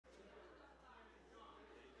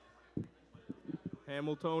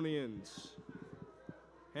Hamiltonians.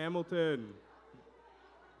 Hamilton.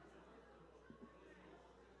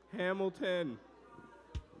 Hamilton.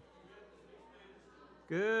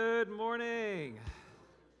 Good morning.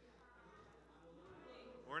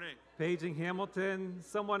 Morning. Paging Hamilton.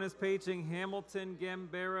 Someone is paging Hamilton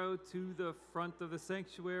Gambaro to the front of the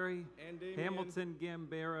sanctuary. And Damien. Hamilton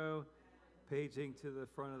Gambaro paging to the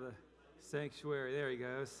front of the sanctuary. There he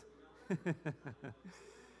goes.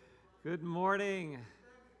 Good morning.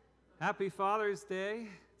 Happy Father's Day.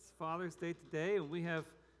 It's Father's Day today, and we have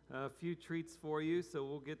a few treats for you, so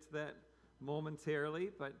we'll get to that momentarily.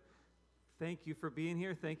 But thank you for being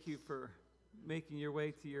here. Thank you for making your way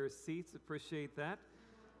to your seats. Appreciate that.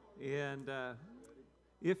 And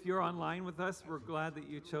if you're online with us, we're glad that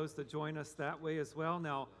you chose to join us that way as well.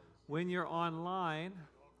 Now, when you're online,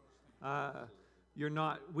 you're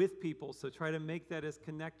not with people, so try to make that as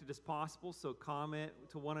connected as possible, so comment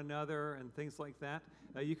to one another and things like that.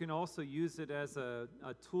 You can also use it as a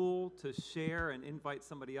tool to share and invite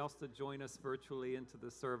somebody else to join us virtually into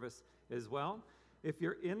the service as well. If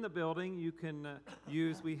you're in the building, you can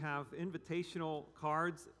we have invitational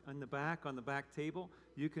cards on the back table.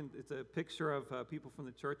 It's a picture of people from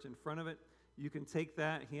the church in front of it. You can take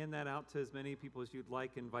that, hand that out to as many people as you'd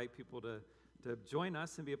like, invite people to join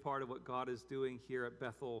us and be a part of what God is doing here at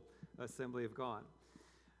Bethel Assembly of God.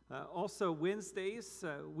 Also, Wednesdays,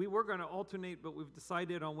 we were going to alternate, but we've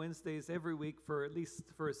decided on Wednesdays every week, for at least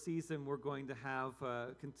for a season, we're going to have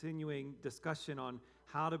continuing discussion on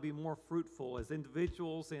how to be more fruitful as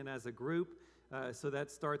individuals and as a group. So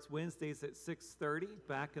that starts Wednesdays at 6:30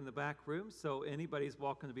 back in the back room. So anybody's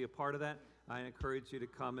welcome to be a part of that. I encourage you to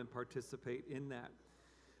come and participate in that.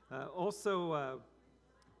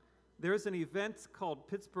 There's an event called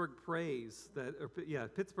Pittsburgh Praise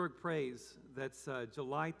Pittsburgh Praise. That's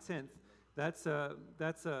July 10th. That's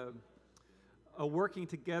a working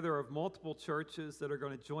together of multiple churches that are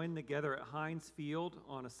going to join together at Heinz Field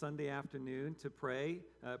on a Sunday afternoon to pray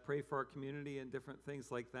for our community and different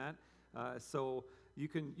things like that. So you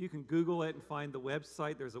can Google it and find the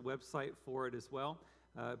website. There's a website for it as well.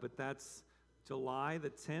 But that's July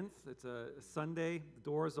the 10th. It's a Sunday. The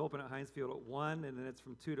doors open at Heinz Field at 1, and then it's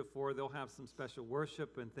from 2 to 4. They'll have some special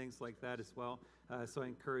worship and things like that as well. So I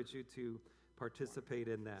encourage you to participate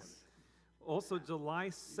in that. Also, July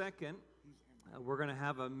 2nd, we're going to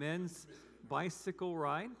have a men's bicycle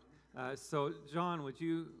ride. So, John, would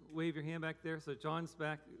you wave your hand back there? So, John's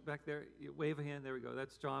back there. You wave a hand. There we go.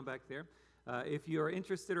 That's John back there. If you're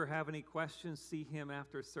interested or have any questions, see him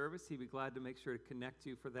after service. He'd be glad to make sure to connect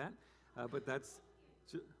you for that. But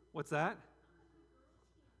what's that?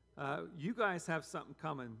 You guys have something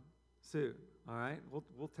coming soon, all right?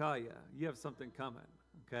 We'll tell you. You have something coming,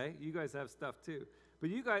 okay? You guys have stuff too. But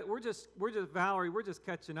you guys, we're just Valerie, we're just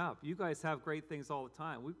catching up. You guys have great things all the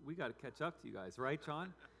time. We got to catch up to you guys, right,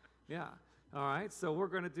 John? Yeah. All right, so we're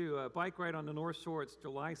going to do a bike ride on the North Shore. It's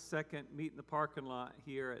July 2nd. Meet in the parking lot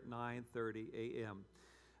here at 9:30 a.m.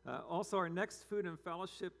 Also, our next food and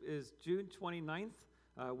fellowship is June 29th.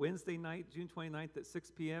 Wednesday night, June 29th at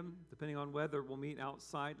 6 p.m. Depending on weather, we'll meet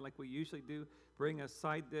outside like we usually do. Bring a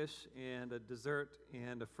side dish and a dessert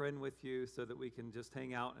and a friend with you so that we can just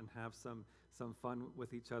hang out and have some fun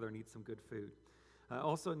with each other and eat some good food.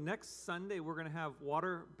 Also, next Sunday, we're going to have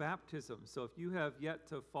water baptism. So if you have yet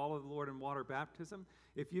to follow the Lord in water baptism,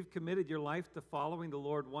 if you've committed your life to following the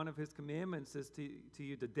Lord, one of his commandments is to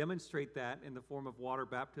you to demonstrate that in the form of water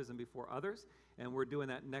baptism before others. And we're doing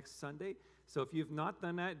that next Sunday. So if you've not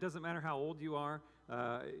done that, it doesn't matter how old you are.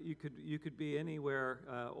 You could be anywhere,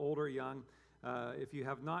 old or young. If you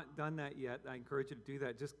have not done that yet, I encourage you to do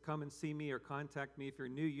that. Just come and see me or contact me. If you're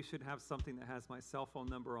new, you should have something that has my cell phone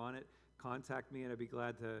number on it. Contact me, and I'd be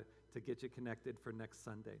glad to get you connected for next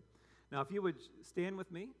Sunday. Now, if you would stand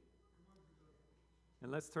with me,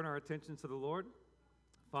 and let's turn our attention to the Lord.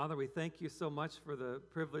 Father, we thank you so much for the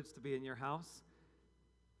privilege to be in your house.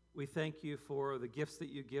 We thank you for the gifts that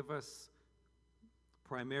you give us,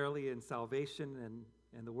 primarily in salvation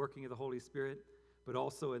and the working of the Holy Spirit, but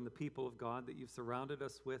also in the people of God that you've surrounded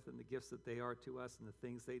us with and the gifts that they are to us and the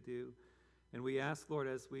things they do. And we ask, Lord,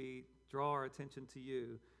 as we draw our attention to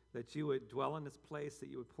you, that you would dwell in this place, that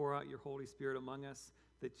you would pour out your Holy Spirit among us,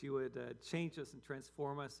 that you would change us and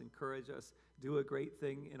transform us, encourage us, do a great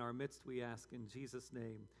thing in our midst, we ask in Jesus'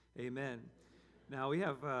 name. Amen. Now, we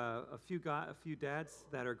have a few dads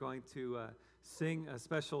that are going to sing a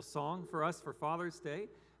special song for us for Father's Day.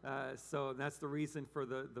 So that's the reason for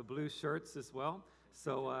the blue shirts as well.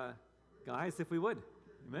 So, guys, if we would.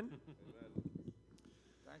 Amen.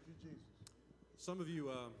 Thank you, Jesus. Some of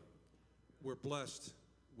you were blessed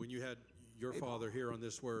when you had your father here on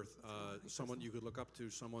this earth, someone you could look up to,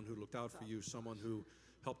 someone who looked out for you, someone who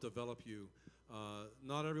helped develop you.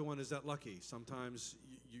 Not everyone is that lucky. Sometimes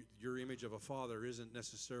your image of a father isn't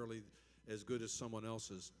necessarily as good as someone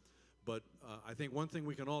else's. But I think one thing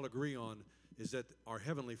we can all agree on is that our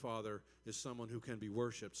Heavenly Father is someone who can be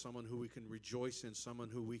worshiped, someone who we can rejoice in, someone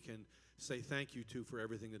who we can say thank you to for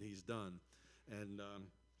everything that He's done. And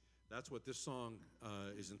that's what this song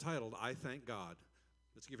is entitled, I Thank God.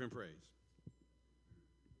 Let's give Him praise.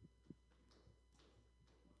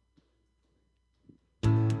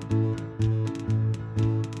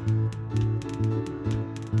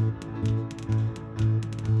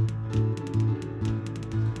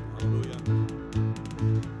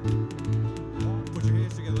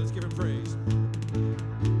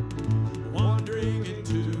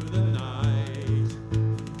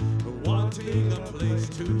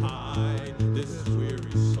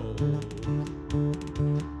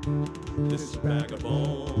 Bag of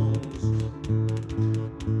bones.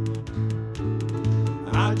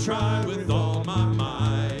 I tried with all my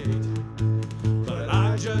might, but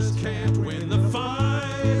I just can't win the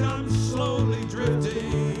fight. I'm slowly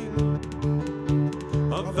drifting,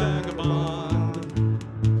 a vagabond.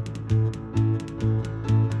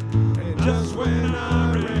 And just when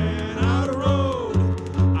I ran out of road,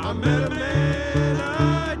 I met a man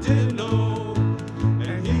I didn't know,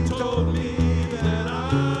 and he told me that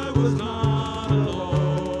I was not.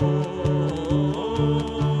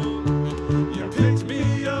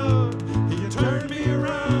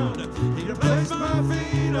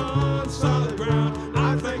 On solid ground,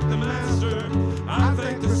 I thank the Master, I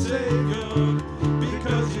thank the Savior,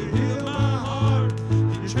 because you healed my heart,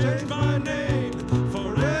 you changed my name,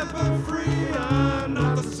 forever free, I'm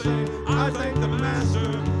not the same. I thank the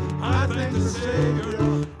Master, I thank the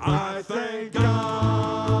Savior, I thank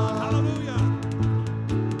God. Hallelujah.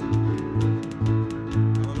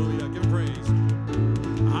 Hallelujah, give praise.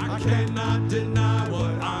 I cannot deny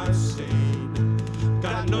what I've seen,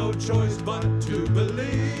 got no choice but to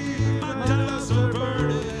believe. My doubts are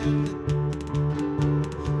burning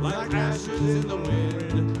like ashes in the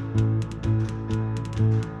wind.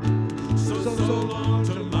 So long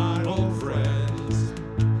to my old friends,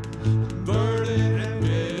 burden and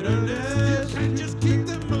bitterness. You can't just keep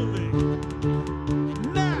them moving.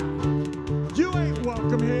 Now, you ain't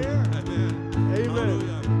welcome here. Amen. Amen.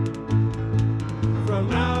 From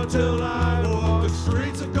now till I walk the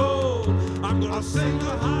streets of gold, I'm gonna sing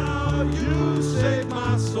the how you saved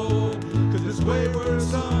my soul, 'cause this wayward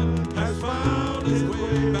son has found his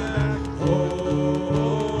way back home.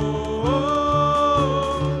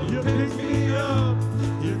 You picked me up,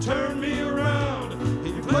 you turned me around,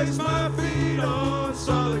 you placed my feet on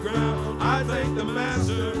solid ground. I thank the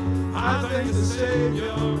Master, I thank the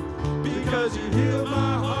Savior, because you healed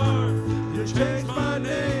my heart, you changed my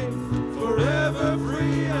name, forever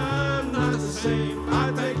free, I'm not the same.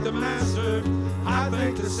 I thank the Master, I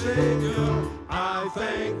thank the Savior, I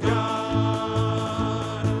thank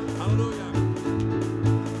God. Hallelujah.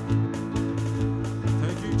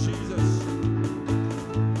 Thank you, Jesus.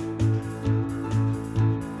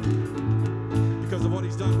 Because of what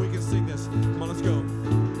He's done, we can sing this. Come on, let's go.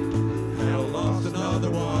 Hell lost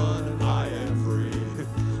another one, I am free.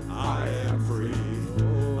 I am free.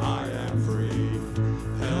 I am free.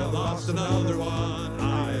 Hell lost another one,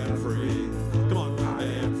 I am free. Come on, I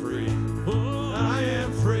am free. I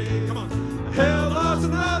am free. Come on. Hell lost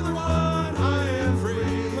another one. I am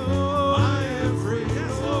free. Oh, I am free.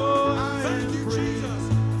 Yes. Oh, thank you, Jesus.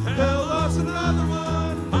 Hell lost another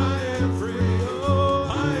one. I am free. Oh,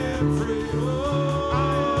 I am free.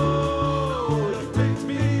 Oh, you picked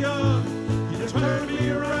me up. You turned me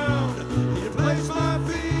around. You placed my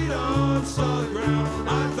feet on solid ground.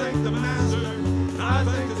 I thank the Master. I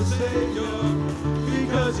thank the Savior,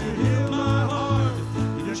 because you healed my heart.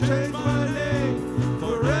 You changed my name,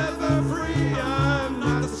 forever free, I'm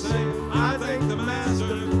not the same. I thank the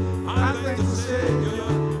Master, I thank the Savior,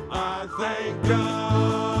 I thank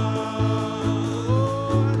God.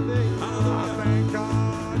 Oh, I thank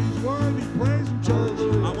God. He's worthy. Praise Him, church.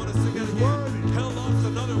 I want to sing it again. Hell lost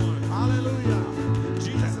another one. Hallelujah.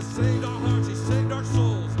 Jesus has saved our hearts, He saved our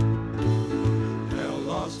souls. Hell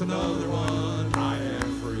lost another one, I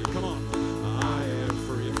am free. Come on, I am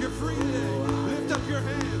free. If you're free today, lift up your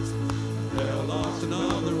hands. Hell lost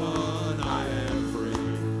another one, I am free,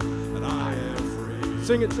 and I am free.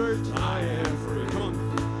 Sing it, church. I am free. Come on.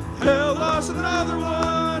 Hell lost another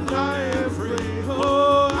one, I am free.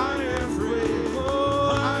 Oh, I am free.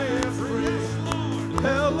 Oh, I am free. Yes, Lord.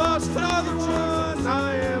 Hell lost another one,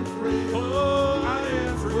 I am free. Oh, I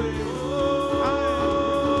am free.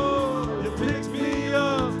 Oh, you picked me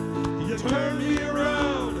up. You turn me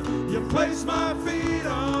around. You place my feet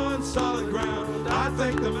on solid ground. I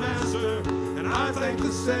thank the Master and I thank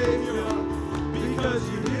the Savior, because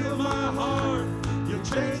you healed my heart. You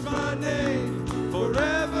changed my name.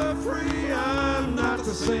 Forever free, I'm not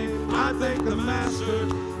the same. I thank the Master.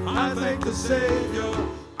 I thank the Savior.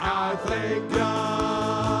 I thank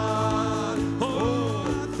God. Oh,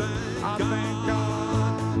 I thank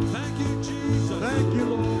God. Thank you, Jesus. Thank you,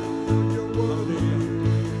 Lord. You're worthy.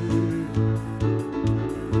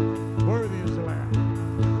 Worthy is the Lamb.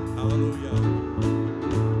 Hallelujah.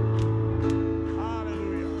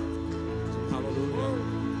 Hallelujah. Hallelujah.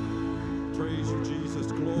 Praise you,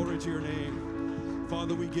 Jesus. Glory to your name.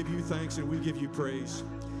 Father, we give you thanks and we give you praise.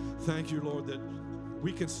 Thank you, Lord, that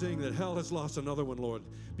we can sing that hell has lost another one, Lord,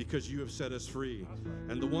 because you have set us free.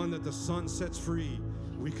 And the one that the Son sets free,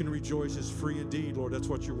 we can rejoice is free indeed, Lord. That's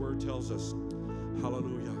what your word tells us.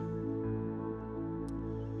 Hallelujah.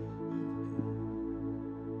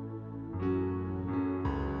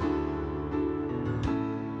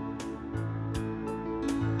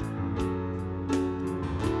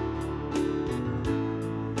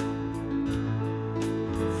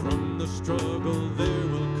 From the struggle there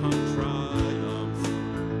will come triumph.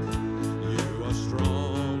 You are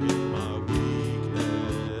strong in my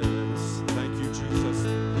weakness. Thank you, Jesus.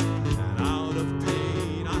 And out of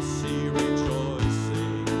pain I see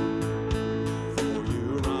rejoicing. For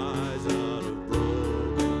you rise out of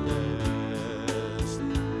brokenness.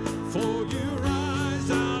 For you rise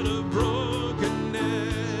out of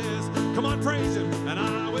brokenness. Come on, praise him. And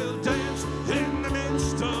I will dance in the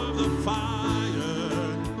midst of the fire.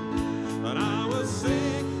 And I will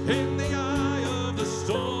sing in the eye of the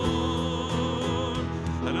storm.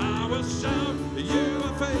 And I will shout, you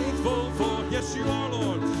are faithful, for yes you are,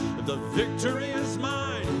 Lord. The victory is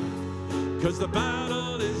mine, 'cause the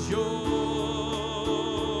battle is yours.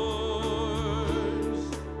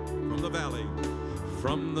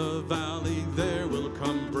 From the valley there will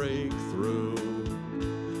come breakthrough.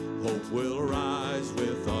 Hope will rise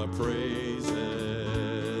with our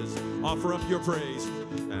praises. Offer up your praise.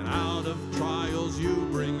 And out of trials you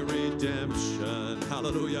bring redemption.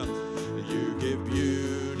 Hallelujah. You give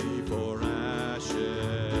beauty for ashes.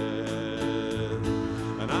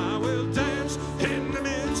 And I will dance in the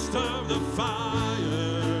midst of the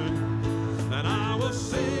fire. And I will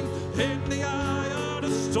sing in the eye of the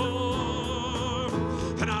storm.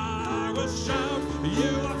 And I will shout,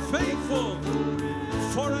 you are faithful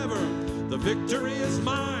forever. The victory is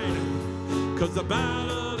mine, 'cause the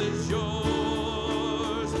battle is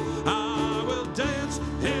yours. I will dance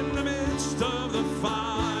in the midst of the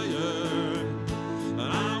fire, and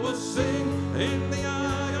I will sing in the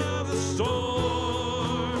eye of the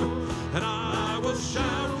storm, and I will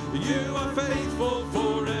shout, you are faithful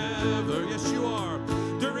forever. Yes, you are.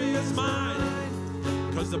 Victory is mine,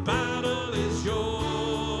 'cause the battle is yours.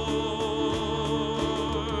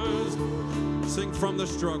 Sing from the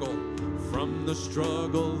struggle. From the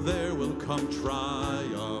struggle there will come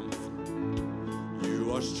triumph.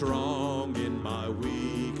 You are strong in my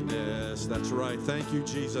weakness. That's right. Thank you,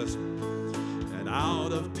 Jesus. And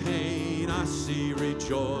out of pain I see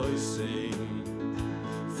rejoicing.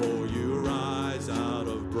 For you rise out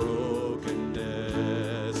of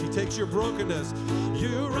brokenness. He takes your brokenness.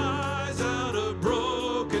 You rise out of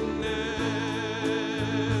brokenness.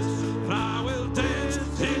 And I will dance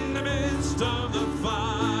in the midst of the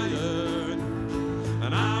fire.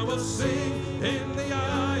 And I will sing in the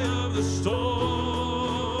eye of the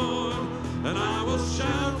storm. And I will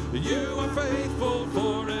shout, you are faithful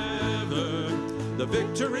forever. The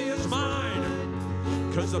victory is mine,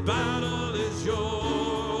 'cause the battle is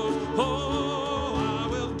yours. Oh, I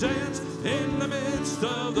will dance in the midst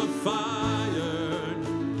of the fire.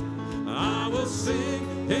 I will sing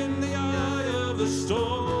in the eye of the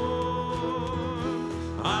storm.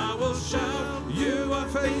 I will shout, you are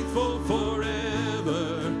faithful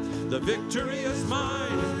forever. The victory is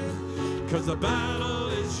mine, 'cause the battle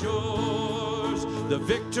is yours. The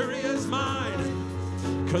victory is mine,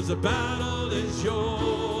 'cause the battle is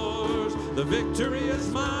yours. The victory is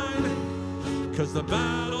mine, 'cause the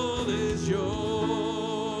battle is yours.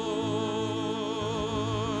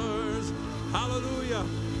 Hallelujah.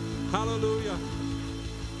 Hallelujah.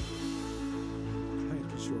 Thank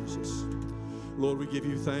you, Jesus. Lord, we give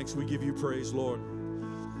you thanks. We give you praise, Lord.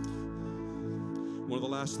 One of the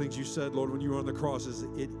last things you said, Lord, when you were on the cross is,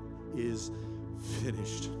 it is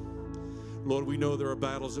finished. Lord, we know there are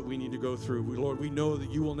battles that we need to go through. Lord, we know that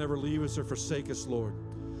you will never leave us or forsake us, Lord.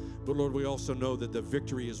 But Lord, we also know that the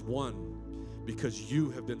victory is won because you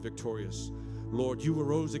have been victorious. Lord, you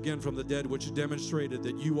arose again from the dead, which demonstrated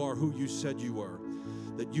that you are who you said you were.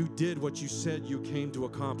 that you did what you said you came to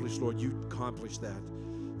accomplish, Lord. You accomplished that.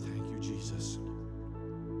 Thank you, Jesus.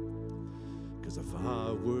 Because if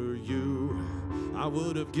I were you, I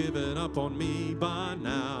would have given up on me by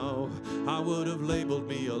now. I would have labeled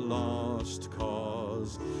me a lost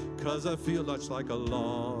cause, because I feel much like a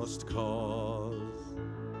lost cause.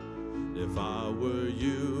 If I were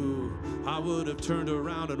you, I would have turned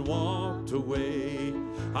around and walked away.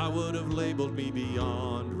 I would have labeled me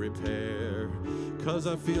beyond repair, because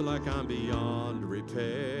I feel like I'm beyond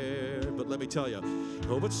repair. But let me tell you,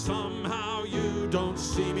 oh, but somehow you don't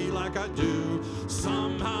see me like I do.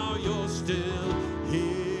 Somehow you're still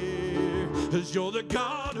here, 'cause you're the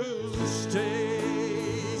God who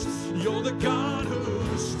stays. You're the God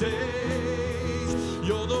who stays.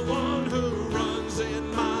 You're the one who runs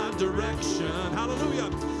in my direction.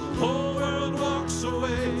 Hallelujah. Whole world walks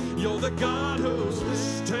away. You're the God who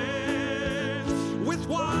stands with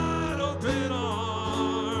wide open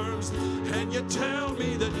arms. And you tell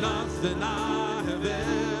me that nothing I have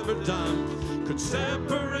ever done could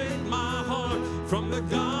separate my heart from the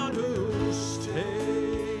God who stays.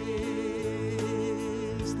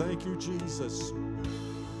 Thank you, Jesus.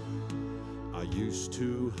 I used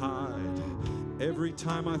to hide every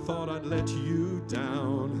time I thought I'd let you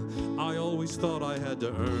down. I always thought I had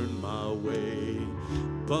to earn my way,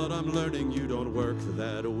 but I'm learning you don't work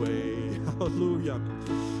that way. Hallelujah.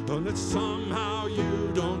 And that somehow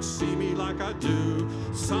you don't see me like I do.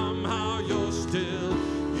 Somehow you're still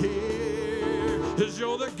here, 'cause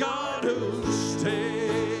you're the God who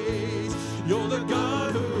stays. You're the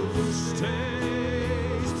God who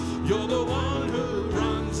stays. You're the one who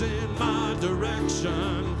runs in my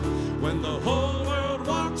direction. When the whole world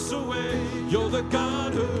walks away, you're the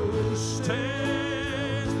God who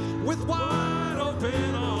stands with wide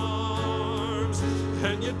open arms.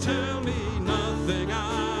 And you tell me nothing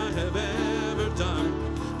I have ever done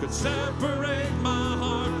could separate my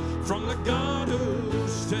heart from the God who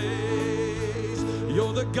stays.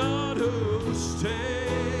 You're the God who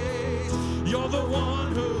stays. You're the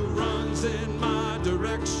one who runs in my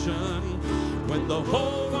direction. When the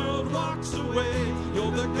whole world walks away,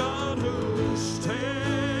 you're the God who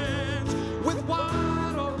stands with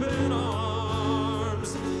wide open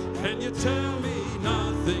arms. And you tell me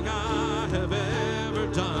nothing I have ever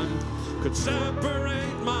done could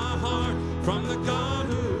separate my heart from the God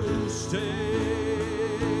who stays.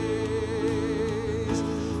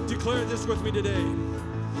 Declare this with me today,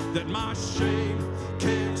 that my shame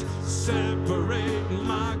can't separate,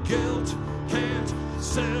 my guilt can't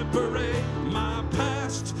separate, my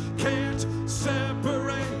past can't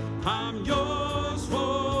separate. I'm yours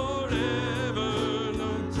forever.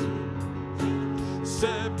 No.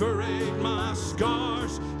 Separate my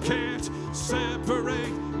scars, can't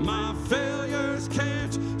separate, my failures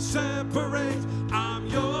can't separate. I'm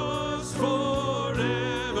yours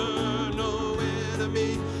forever. No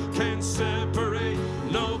enemy can separate,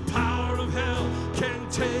 no power of hell can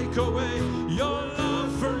take away your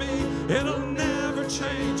love for me. It'll never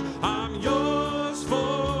change. I'm yours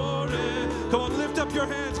forever. Come on, lift up your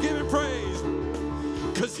hands, give him praise.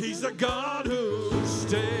 'Cause he's the God who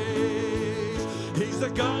stays. He's the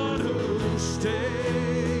God who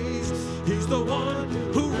stays. He's the one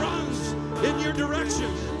who runs in your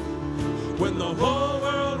direction. When the whole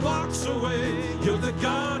world walks away, you're the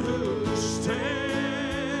God who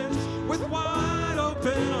stands with wide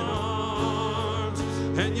open arms.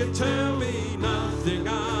 And you tell me nothing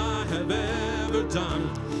I have ever done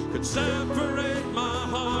could separate my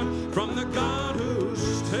heart from the God who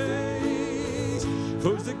stays.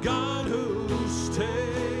 Who's the God who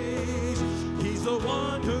stays? He's the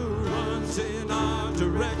one who runs in our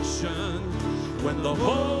direction. When the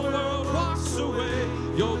whole world walks away,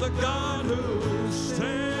 you're the God who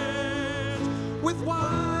stands with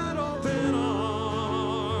wide open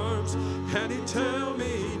arms. And he tell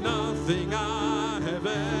me nothing I have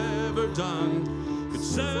ever done could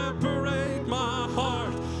separate my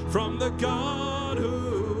heart from the God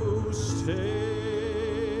who stays.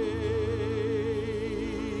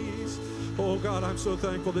 Oh God, I'm so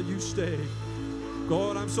thankful that you stay.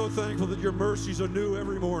 God, I'm so thankful that your mercies are new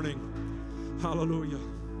every morning. Hallelujah.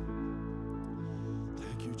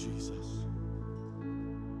 Thank you, Jesus.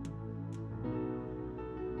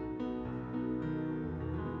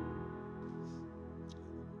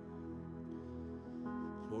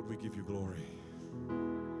 Lord, we give you glory.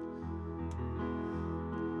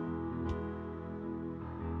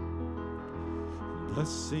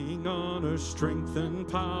 Blessing, honor, strength, and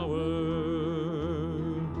power,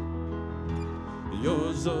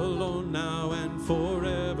 yours alone now and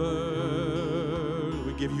forever.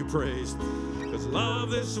 We give you praise. Because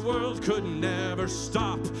love this world could never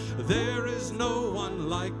stop. There is no one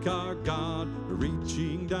like our God,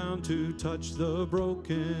 reaching down to touch the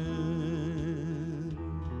broken.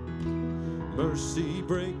 Mercy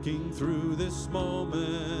breaking through this moment.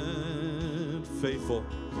 Faithful.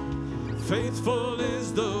 Faithful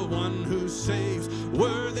is the one who saves.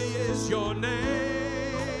 Worthy is your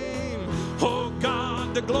name. Oh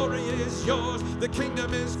God, the glory is yours. The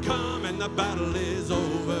kingdom is come and the battle is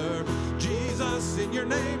over. Jesus, in your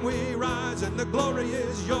name we rise, and the glory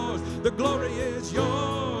is yours. The glory is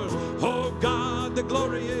yours. Oh God, the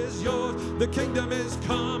glory is yours. The kingdom is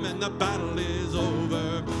come and the battle is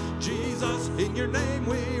over. Jesus, in your name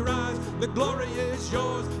we rise. The glory is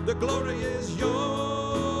yours. The glory is yours.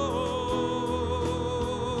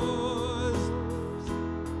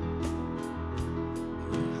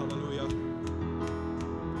 Hallelujah.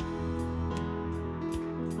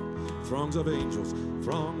 Throngs of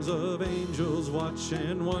angels watch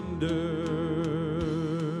and wonder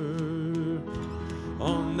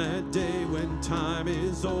on that day when time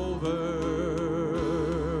is over,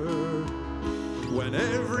 when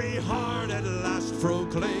every heart at last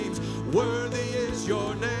proclaims, worthy is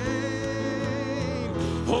your name.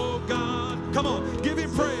 Oh God, come on, give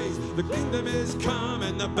him praise. The kingdom is come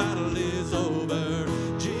and the battle is over.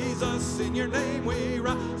 Jesus, in your name we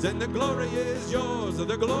rise, and the glory is yours.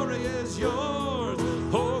 The glory is yours.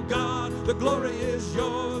 Oh God, the glory is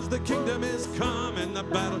yours. The kingdom is come and the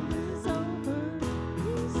battle is over.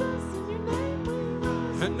 Jesus, in your name we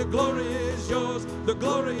rise, and the glory is yours. The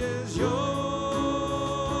glory is yours.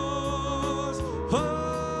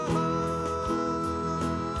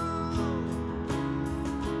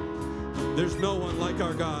 There's no one like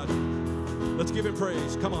our God. Let's give him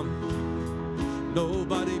praise. Come on.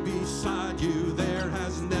 Nobody beside you. There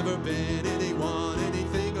has never been anyone,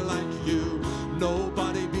 anything like you.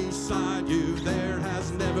 Nobody beside you. There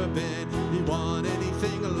has never been anyone,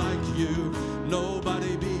 anything like you.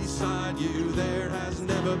 Nobody beside you. There has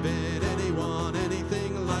never been anyone,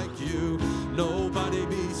 anything like you. Nobody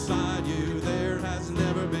beside you. There has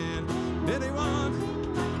never been anyone.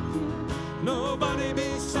 Nobody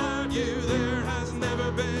beside you. There has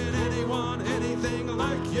never been anyone, anything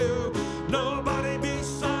like you. Nobody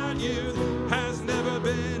beside you. Has never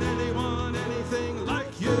been anyone, anything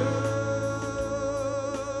like you.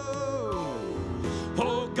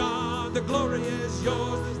 Oh God, the glory is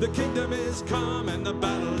yours. The kingdom is come and the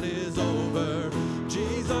battle is over.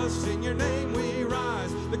 Jesus, in your name we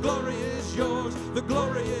rise. The glory is yours. The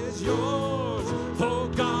glory is yours. Oh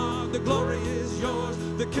God, the glory is yours.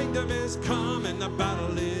 The kingdom is come and the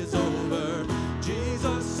battle is over.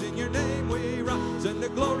 Jesus, in your name we rise, and the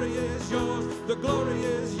glory is yours. The glory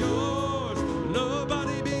is yours.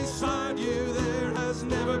 Nobody beside you. There has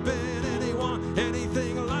never been anyone,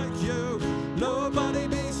 anything like you. Nobody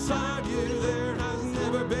beside you. There has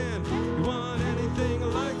never been anyone, anything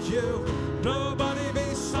like you. Nobody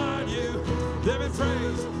beside you. There is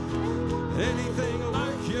praise. Anything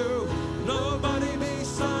like you. Nobody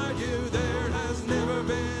beside you. There has never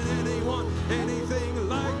been anyone, anything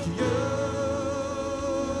like you.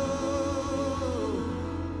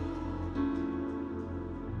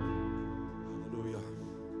 Hallelujah.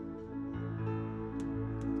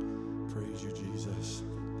 Praise you, Jesus.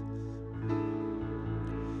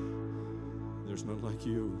 There's none like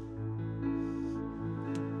you.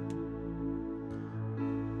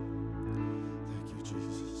 Thank you,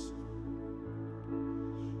 Jesus.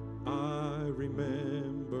 I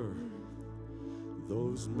remember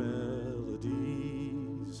those melodies,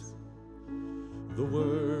 the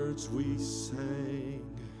words we sang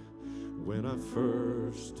when I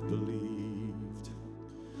first believed.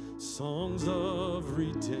 Songs of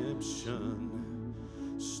redemption,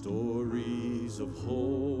 stories of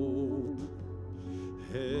hope,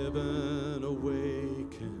 heaven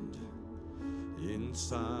awakened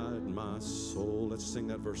inside my soul. Let's sing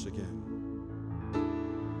that verse again.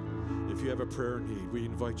 If you have a prayer need, we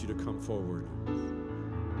invite you to come forward.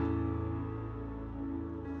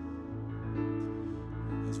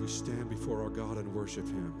 As we stand before our God and worship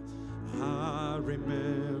him, I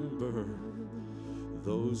remember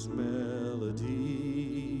those melodies,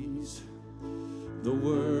 the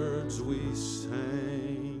words we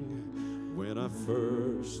sang when I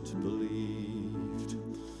first believed.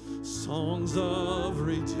 Songs of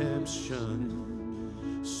redemption,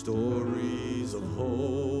 stories of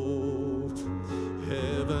hope,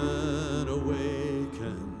 heaven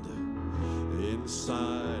awakened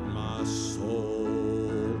inside my soul.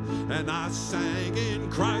 And I sang in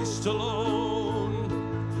Christ alone,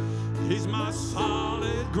 he's my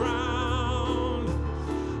solid ground.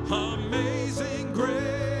 Amazing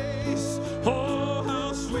grace,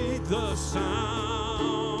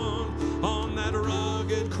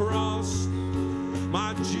 cross.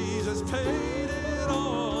 My Jesus paid it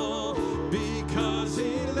all because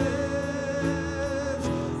he lives.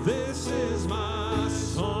 This is my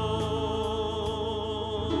song.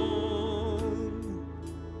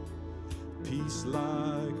 Peace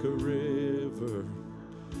like a river,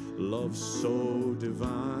 love so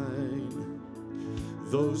divine.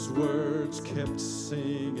 Those words kept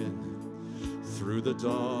singing through the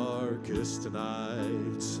darkest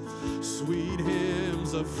nights. Sweet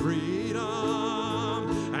hymns of freedom,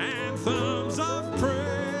 anthems of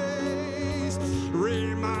praise,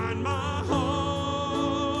 remind my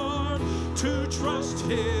heart to trust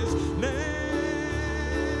his name.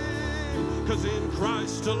 'Cause in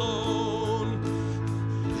Christ alone,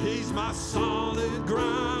 he's my solid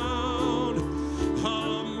ground.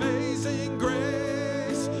 Amazing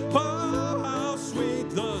grace, oh how sweet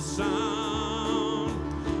the sound.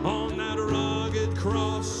 On that rugged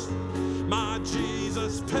cross, my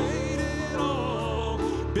Jesus paid it all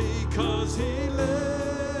because he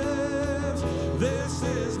lives. This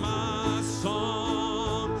is my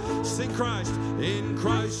song. Sing Christ, in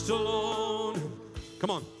Christ alone. Come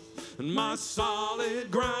on. My solid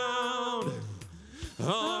ground,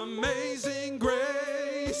 amazing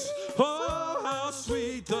grace, oh how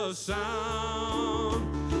sweet the sound.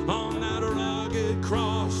 On that rugged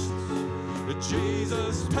cross,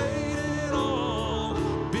 Jesus paid it all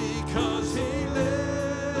because he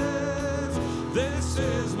lives. This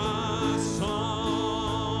is my song.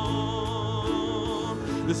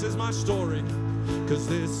 This is my story, 'cause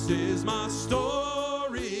this is my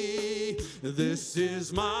story. This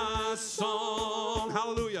is my song.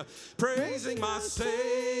 Hallelujah. Praising my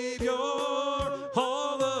Savior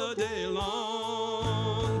all the day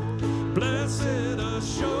long. Blessed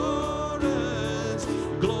assurance,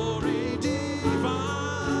 glory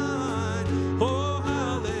divine. Oh,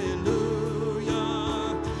 hallelujah.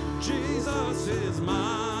 Jesus is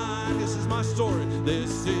mine. This is my story.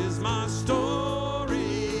 This is my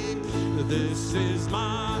story. This is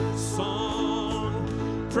my song.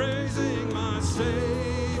 Praising my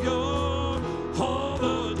Savior all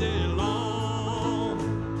the day long.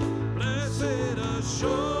 Blessed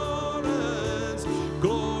assurance,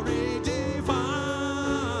 glory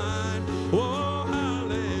divine. Oh,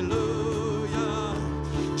 hallelujah.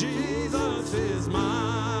 Jesus is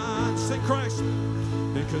mine. Say Christ,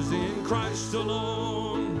 because in Christ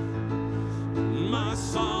alone, my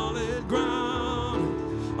solid ground,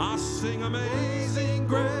 I sing amazing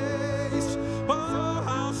grace. Oh,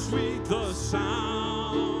 how sweet the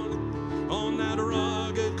sound. On that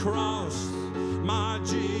rugged cross, my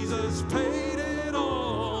Jesus paid it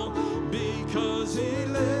all because he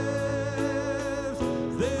lives.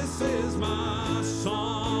 This is my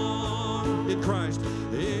song. In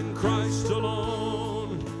Christ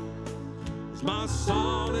alone is my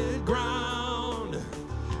solid ground.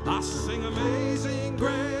 I sing amazing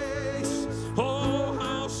grace. Oh,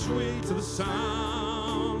 how sweet the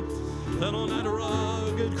sound. That on that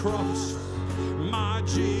rugged cross, my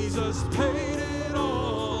Jesus paid it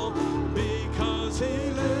all because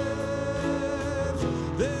he lives.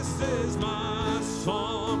 This is my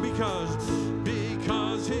song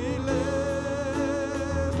because he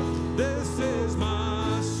lives. This is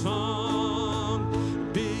my song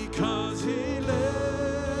because he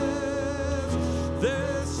lives.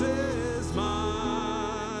 This is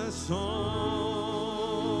my song.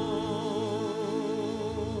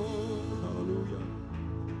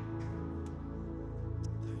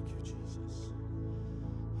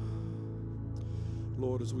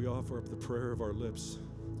 Lord, as we offer up the prayer of our lips,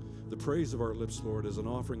 the praise of our lips, Lord, is an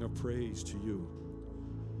offering of praise to you.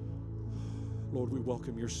 Lord, we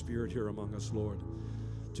welcome your Spirit here among us, Lord,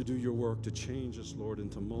 to do your work, to change us, Lord,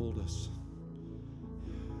 and to mold us.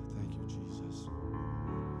 Thank you, Jesus.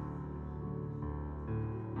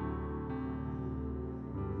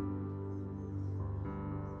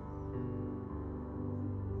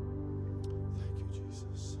 Thank you,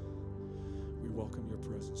 Jesus. We welcome your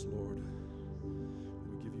presence, Lord.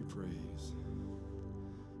 We give you praise.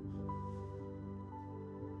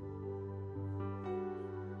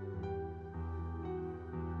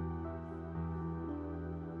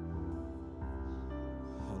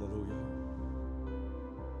 Hallelujah.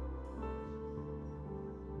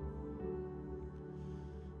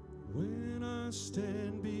 When I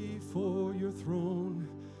stand before your throne,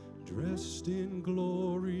 dressed in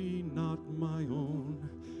glory not my own,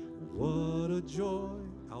 what a joy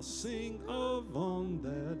I'll sing of on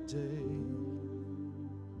that day.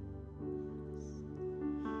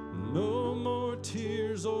 No more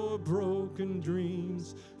tears or broken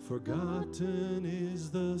dreams, forgotten is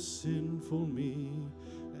the sinful me,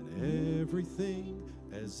 and everything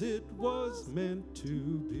as it was meant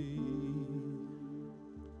to be.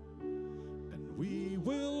 And we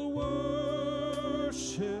will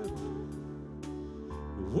worship,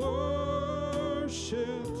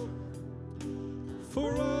 worship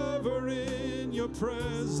forever in your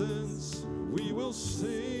presence. We will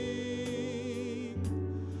sing,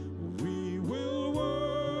 we will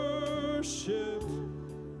worship,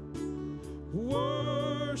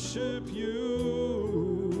 worship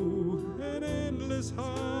you, an endless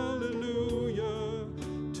hallelujah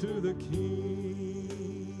to the King.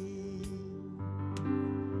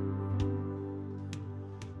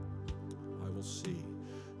 I will see,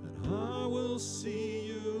 and I will see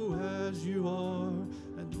you as you are,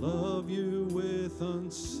 and love you with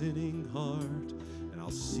unsinning heart. And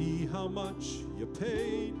I'll see how much you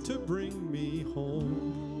paid to bring me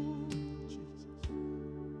home. Jesus.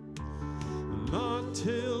 Not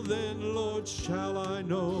till then, Lord, shall I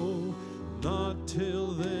know, not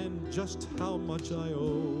till then, just how much I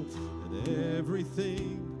owe, and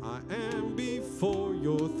everything I am before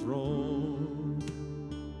your throne.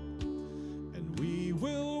 And we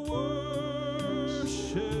will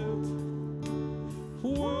worship,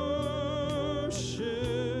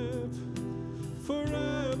 worship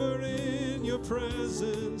forever in your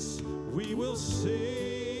presence. We will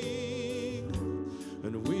sing,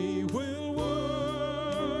 and we will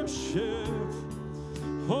worship,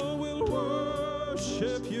 oh, we'll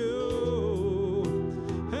worship you,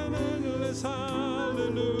 an endless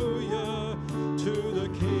hallelujah to the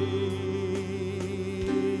King.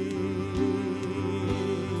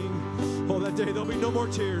 Oh, that day there'll be no more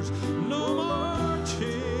tears, no more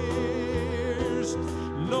tears,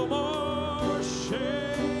 no more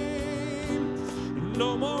shame,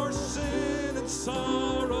 no more sin and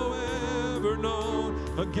sorrow ever known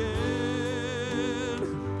again.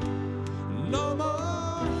 No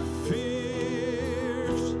more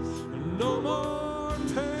fears, no more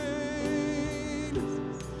pain.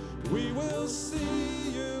 We will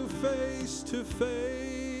see you face to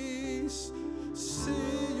face, see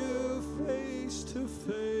you face to face.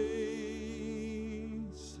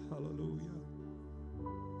 Hallelujah.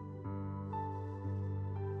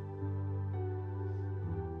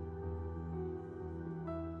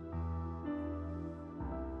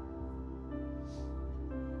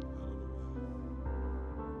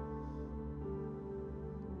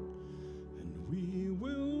 And we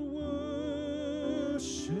will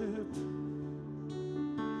worship,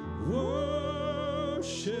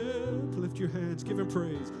 worship. Lift your hands, give him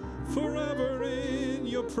praise. Forever in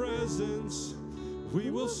your presence, we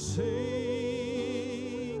will sing,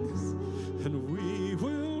 and we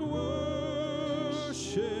will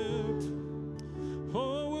worship.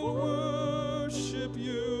 Oh, we'll worship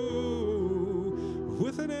you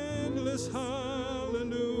with an endless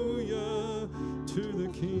hallelujah to the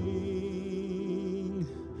King.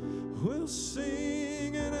 We'll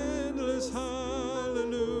sing an endless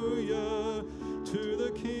hallelujah to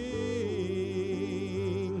the King.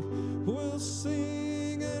 We'll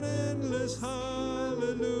sing an endless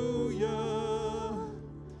hallelujah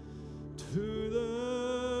to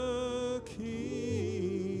the King.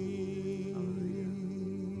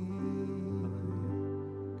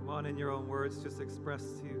 Come on, in your own words, just express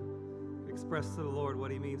to the Lord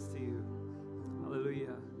what he means to you.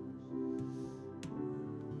 Hallelujah.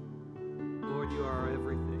 Lord, you are our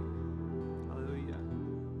everything. Hallelujah.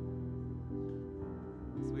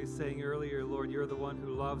 As we sang earlier, Lord, you're the one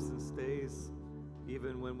who loves and stays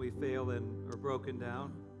even when we fail and are broken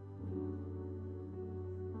down.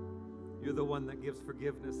 You're the one that gives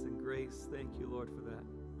forgiveness and grace. Thank you, Lord, for that.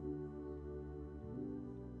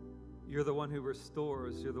 You're the one who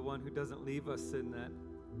restores. You're the one who doesn't leave us in that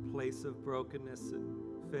place of brokenness and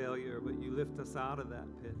failure, but you lift us out of that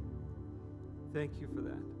pit. Thank you for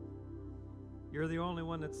that. You're the only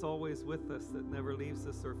one that's always with us, that never leaves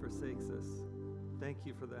us or forsakes us. Thank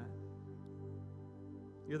you for that.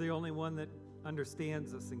 You're the only one that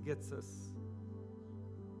understands us and gets us.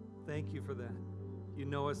 Thank you for that. You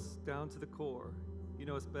know us down to the core. You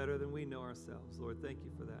know us better than we know ourselves. Lord, thank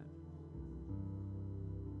you for that.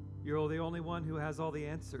 You're the only one who has all the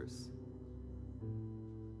answers.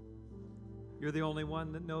 You're the only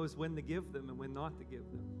one that knows when to give them and when not to give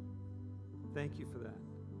them. Thank you for that.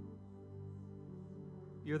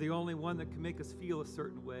 You're the only one that can make us feel a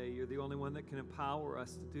certain way. You're the only one that can empower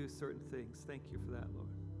us to do certain things. Thank you for that, Lord.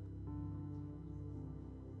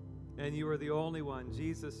 And you are the only one,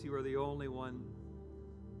 Jesus, you are the only one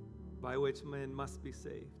by which men must be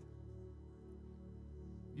saved.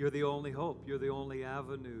 You're the only hope. You're the only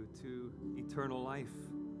avenue to eternal life.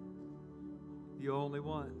 The only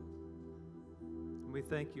one. And we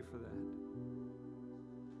thank you for that.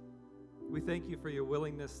 We thank you for your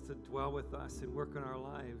willingness to dwell with us and work in our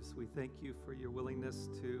lives. We thank you for your willingness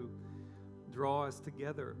to draw us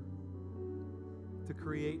together, to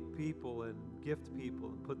create people and gift people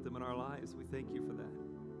and put them in our lives. We thank you for that.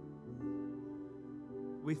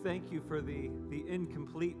 We thank you for the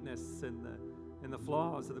incompleteness and the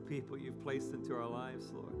flaws of the people you've placed into our lives,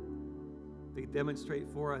 Lord. They demonstrate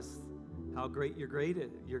for us how great your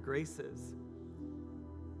grace is.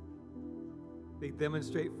 They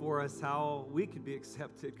demonstrate for us how we can be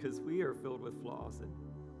accepted because we are filled with flaws and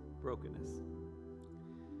brokenness.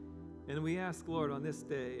 And we ask, Lord, on this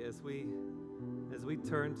day, as we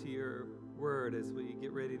turn to your word, as we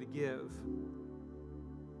get ready to give,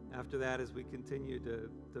 after that, as we continue to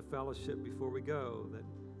fellowship before we go,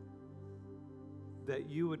 that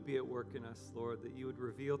you would be at work in us, Lord, that you would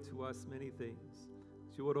reveal to us many things,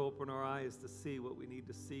 that you would open our eyes to see what we need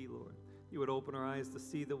to see, Lord. You would open our eyes to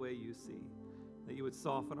see the way you see, that you would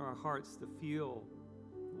soften our hearts to feel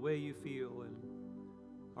the way you feel, and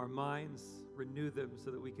our minds renew them so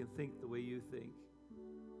that we can think the way you think.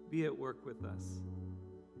 Be at work with us.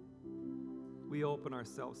 We open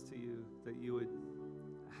ourselves to you, that you would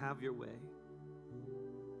have your way.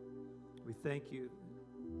 We thank you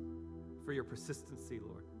for your persistency,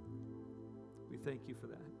 Lord. We thank you for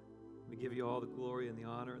that. We give you all the glory and the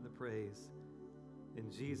honor and the praise.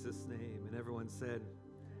 In Jesus' name. And everyone said,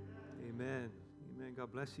 amen. Amen.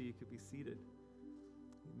 God bless you. You could be seated.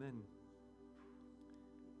 Amen.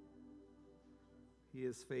 He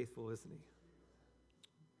is faithful, isn't he?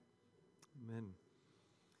 Amen.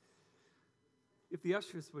 If the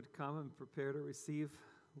ushers would come and prepare to receive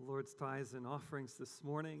the Lord's tithes and offerings this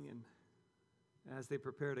morning, and as they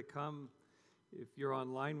prepare to come, if you're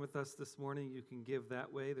online with us this morning, you can give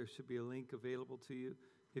that way. There should be a link available to you.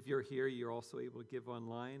 If you're here, you're also able to give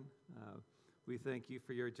online. We thank you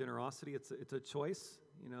for your generosity. It's a choice.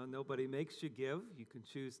 You know, nobody makes you give. You can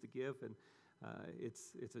choose to give, and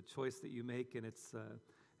it's a choice that you make, and it's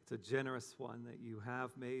a generous one that you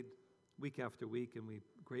have made week after week, and we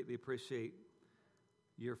greatly appreciate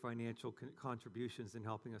your financial contributions in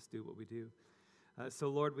helping us do what we do. So,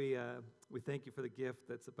 Lord, we thank you for the gift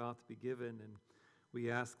that's about to be given, and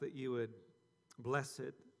we ask that you would bless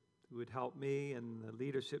it, you would help me and the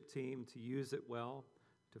leadership team to use it well,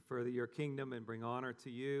 to further your kingdom and bring honor to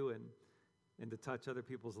you, and to touch other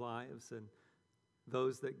people's lives. And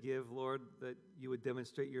those that give, Lord, that you would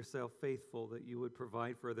demonstrate yourself faithful, that you would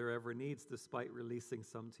provide for their every needs despite releasing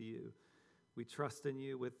some to you. We trust in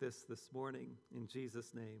you with this morning. In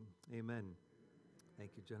Jesus' name, amen.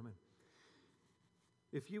 Thank you, gentlemen.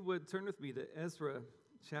 If you would turn with me to Ezra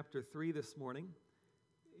chapter 3 this morning,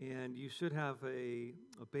 and you should have a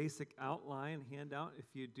basic outline handout. If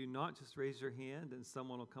you do not, just raise your hand and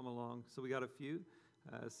someone will come along. So we got a few.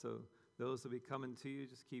 So those will be coming to you.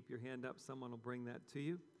 Just keep your hand up. Someone will bring that to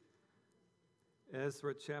you.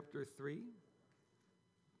 Ezra chapter 3.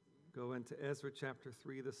 Go into Ezra chapter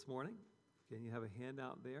 3 this morning. Again, you have a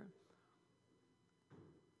handout there.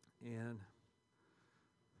 And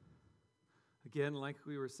again, like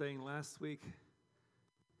we were saying last week,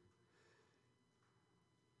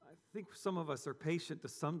 I think some of us are patient to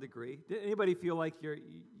some degree. Did anybody feel like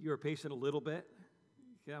you're patient a little bit?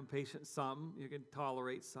 Okay, I'm patient some. You can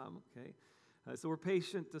tolerate some, okay? So we're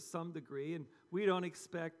patient to some degree, and we don't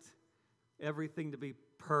expect everything to be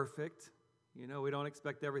perfect. You know, we don't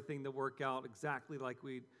expect everything to work out exactly like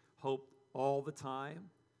we hoped all the time.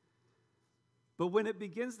 But when it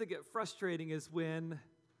begins to get frustrating is when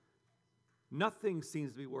nothing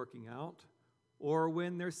seems to be working out, or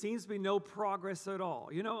when there seems to be no progress at all.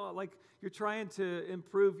 You know, like you're trying to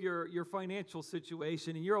improve your financial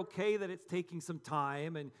situation, and you're okay that it's taking some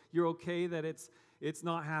time, and you're okay that it's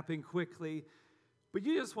not happening quickly, but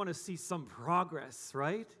you just want to see some progress,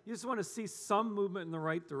 right? You just want to see some movement in the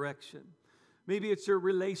right direction. Maybe it's your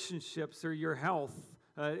relationships or your health.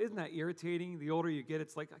 Isn't that irritating? The older you get,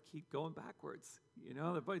 it's like I keep going backwards. You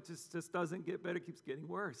know, but it just doesn't get better, it keeps getting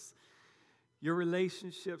worse. Your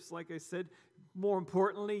relationships, like I said, more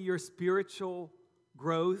importantly, your spiritual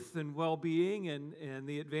growth and well-being and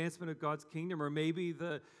the advancement of God's kingdom, or maybe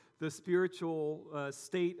the spiritual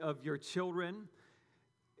state of your children.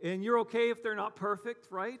 And you're okay if they're not perfect,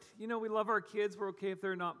 right? You know, we love our kids. We're okay if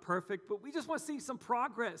they're not perfect, but we just want to see some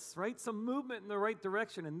progress, right? Some movement in the right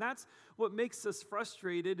direction. And that's what makes us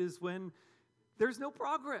frustrated, is when there's no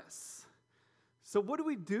progress. So what do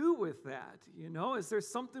we do with that? You know, is there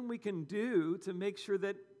something we can do to make sure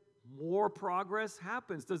that more progress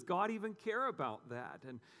happens? Does God even care about that?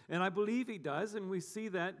 And I believe he does, and we see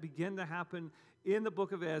that begin to happen in the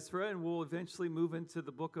book of Ezra, and we'll eventually move into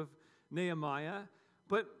the book of Nehemiah.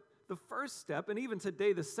 But the first step, and even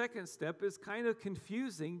today the second step, is kind of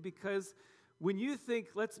confusing because when you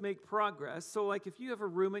think, let's make progress, so like if you have a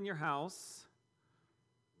room in your house,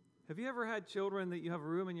 have you ever had children that you have a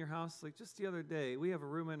room in your house? Like just the other day, we have a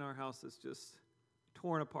room in our house that's just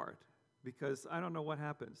torn apart because I don't know what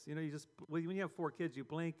happens. You know, when you have 4 kids, you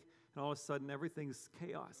blink, and all of a sudden everything's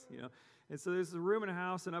chaos, you know. And so there's a room in a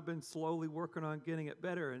house, and I've been slowly working on getting it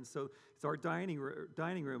better. And so it's our dining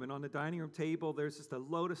room. And on the dining room table, there's just a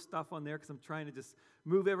load of stuff on there because I'm trying to just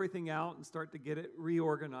move everything out and start to get it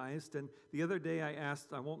reorganized. And the other day I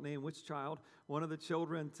asked, I won't name which child, one of the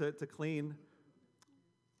children to clean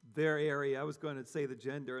their area. I was going to say the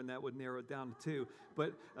gender, and that would narrow it down to 2.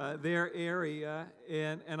 But their area,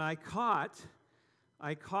 and I caught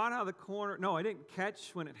out of the corner. No, I didn't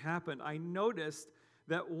catch when it happened. I noticed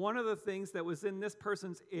that one of the things that was in this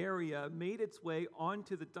person's area made its way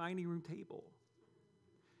onto the dining room table.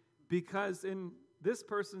 Because in this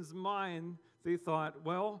person's mind, they thought,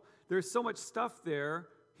 well, there's so much stuff there,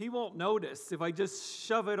 he won't notice if I just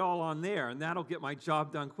shove it all on there, and that'll get my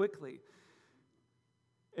job done quickly.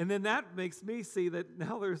 And then that makes me see that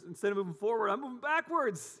now instead of moving forward, I'm moving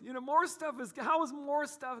backwards. You know, how is more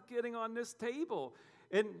stuff getting on this table?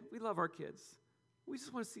 And we love our kids. We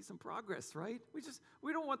just want to see some progress, right?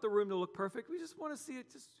 We don't want the room to look perfect. We just want to see it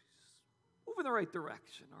just move in the right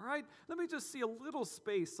direction, all right? Let me just see a little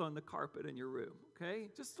space on the carpet in your room, okay?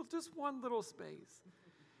 Just one little space.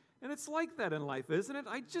 And it's like that in life, isn't it?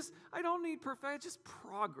 I don't need perfection, just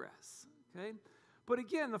progress, okay? But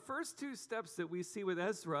again, the first 2 steps that we see with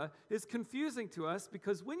Ezra is confusing to us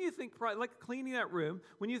because when you think, like cleaning that room,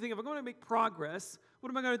 when you think, if I'm going to make progress, what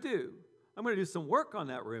am I going to do? I'm going to do some work on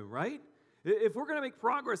that room, right? If we're going to make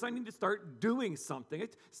progress, I need to start doing something.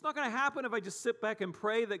 It's not going to happen if I just sit back and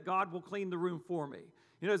pray that God will clean the room for me.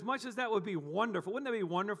 You know, as much as that would be wonderful, wouldn't that be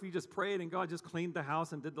wonderful if you just prayed and God just cleaned the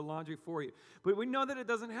house and did the laundry for you? But we know that it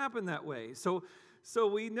doesn't happen that way. So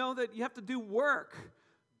we know that you have to do work.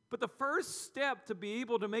 But the first step to be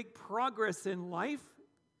able to make progress in life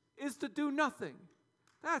is to do nothing.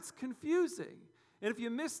 That's confusing. And if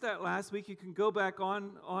you missed that last week, you can go back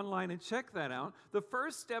online and check that out. The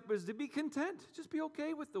first step is to be content. Just be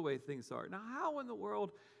okay with the way things are. Now, how in the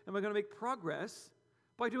world am I going to make progress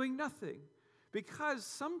by doing nothing? Because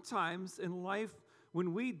sometimes in life,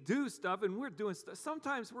 when we do stuff, and we're doing stuff,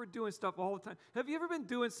 sometimes we're doing stuff all the time. Have you ever been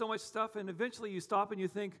doing so much stuff, and eventually you stop and you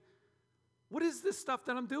think, what is this stuff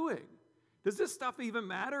that I'm doing? Does this stuff even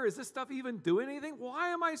matter? Is this stuff even doing anything? Why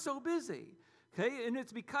am I so busy? Okay, and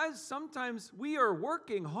it's because sometimes we are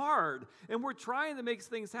working hard and we're trying to make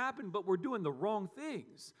things happen, but we're doing the wrong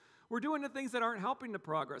things. We're doing the things that aren't helping the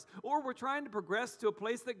progress, or we're trying to progress to a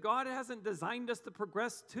place that God hasn't designed us to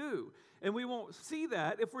progress to. And we won't see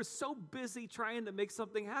that if we're so busy trying to make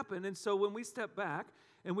something happen. And so when we step back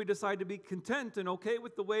and we decide to be content and okay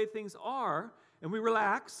with the way things are, and we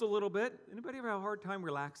relax a little bit. Anybody ever have a hard time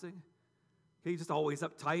relaxing? Okay, you're just always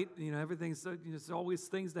uptight. You know, everything's, there's always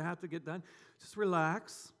things that have to get done. Just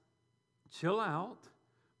relax, chill out,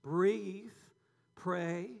 breathe,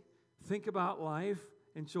 pray, think about life,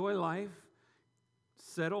 enjoy life,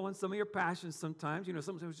 settle on some of your passions sometimes. You know,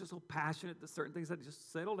 sometimes we're just so passionate to certain things that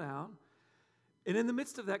just settle down. And in the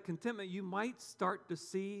midst of that contentment, you might start to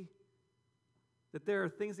see that there are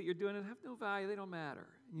things that you're doing that have no value, they don't matter.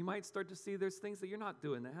 And you might start to see there's things that you're not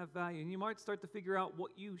doing that have value, and you might start to figure out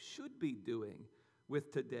what you should be doing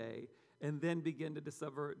with today, and then begin to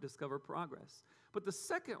discover progress. But the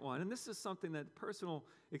second one, and this is something that personal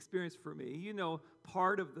experience for me, you know,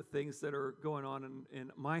 part of the things that are going on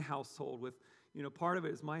in my household with, you know, part of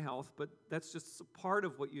it is my health, but that's just part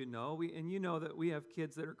of what you know. And you know that we have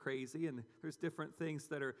kids that are crazy, and there's different things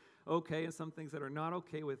that are okay and some things that are not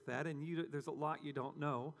okay with that, and there's a lot you don't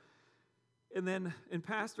know. And then in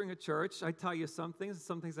pastoring a church, I tell you some things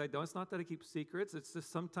I don't. It's not that I keep secrets. It's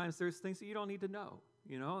just sometimes there's things that you don't need to know.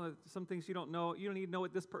 You know, some things you don't know. You don't need to know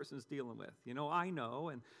what this person's dealing with. You know, I know.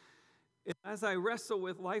 And as I wrestle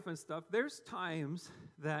with life and stuff, there's times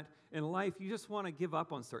that in life you just want to give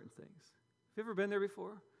up on certain things. Have you ever been there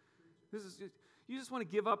before? You just want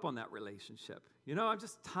to give up on that relationship. You know,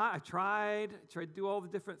 I tried to do all the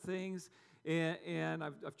different things, and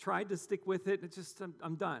I've tried to stick with it. It's just,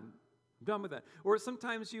 I'm done. I'm done with that. Or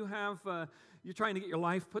sometimes you're trying to get your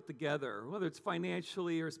life put together, whether it's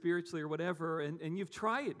financially or spiritually or whatever, and you've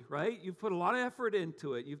tried, right? You've put a lot of effort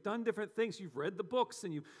into it. You've done different things. You've read the books,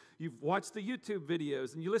 and you've watched the YouTube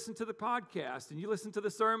videos, and you listen to the podcast, and you listen to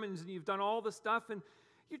the sermons, and you've done all the stuff, and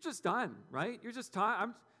you're just done, right? You're just tired.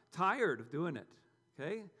 I'm tired of doing it,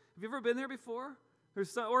 okay? Have you ever been there before?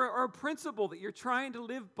 Or a principle that you're trying to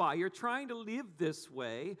live by. You're trying to live this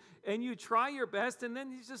way, and you try your best, and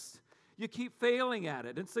then you keep failing at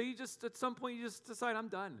it. And so at some point, you just decide, I'm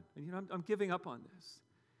done. And, I'm giving up on this.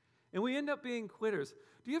 And we end up being quitters.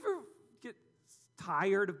 Do you ever get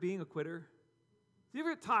tired of being a quitter? Do you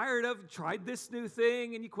ever get tired of, you tried this new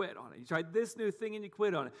thing and you quit on it? You tried this new thing and you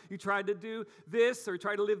quit on it. You tried to do this or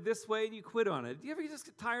try to live this way and you quit on it. Do you ever just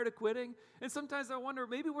get tired of quitting? And sometimes I wonder,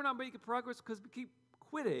 maybe we're not making progress because we keep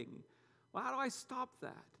quitting. Well, how do I stop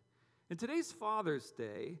that? And today's Father's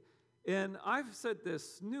Day, and I've said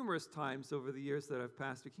this numerous times over the years that I've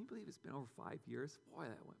pastored. Can you believe it's been over 5 years? Boy,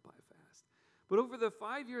 that went by fast. But over the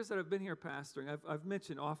 5 years that I've been here pastoring, I've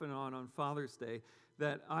mentioned off and on Father's Day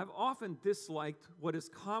that I've often disliked what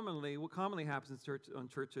commonly happens in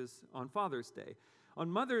churches on Father's Day. On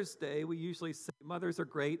Mother's Day, we usually say, mothers are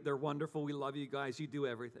great, they're wonderful, we love you guys, you do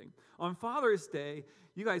everything. On Father's Day,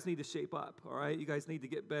 you guys need to shape up, all right? You guys need to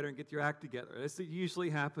get better and get your act together. This usually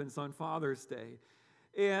happens on Father's Day.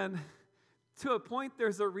 And to a point,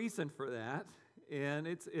 there's a reason for that. And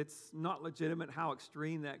it's not legitimate how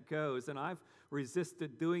extreme that goes, and I've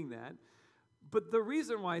resisted doing that. But the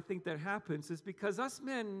reason why I think that happens is because us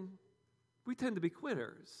men, we tend to be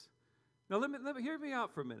quitters. Now, let me hear me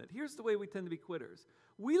out for a minute. Here's the way we tend to be quitters.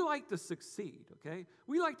 We like to succeed, okay?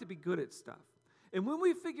 We like to be good at stuff. And when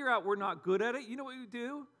we figure out we're not good at it, you know what we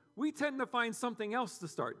do? We tend to find something else to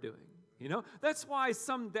start doing. That's why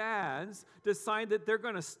some dads decide that they're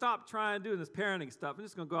going to stop trying to do this parenting stuff. I'm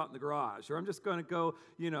just going to go out in the garage, or I'm just going to go,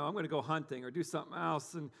 I'm going to go hunting or do something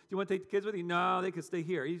else. And do you want to take the kids with you? No, they can stay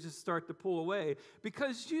here. You just start to pull away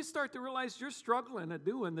because you start to realize you're struggling at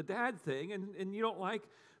doing the dad thing, and you don't like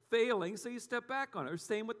failing, so you step back on it. Or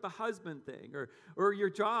same with the husband thing, or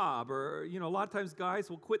your job, or a lot of times guys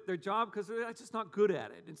will quit their job because they're just not good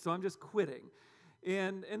at it, and so I'm just quitting.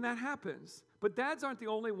 And that happens. But dads aren't the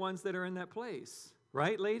only ones that are in that place,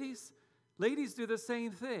 right, ladies? Ladies do the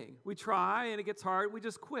same thing. We try, and it gets hard, we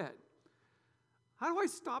just quit. How do I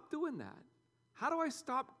stop doing that? How do I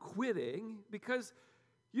stop quitting? Because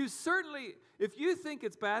you certainly, if you think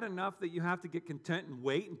it's bad enough that you have to get content and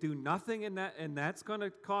wait and do nothing and that's going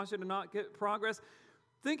to cause you to not get progress,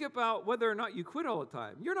 think about whether or not you quit all the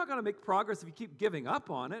time. You're not going to make progress if you keep giving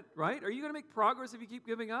up on it, right? Are you going to make progress if you keep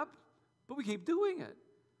giving up? But we keep doing it.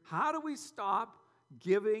 How do we stop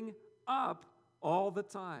giving up all the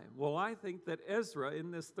time? Well, I think that Ezra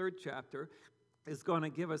in this 3rd chapter is going to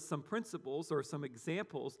give us some principles or some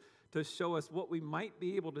examples to show us what we might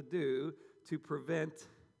be able to do to prevent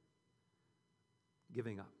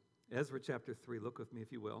giving up. Ezra chapter 3, look with me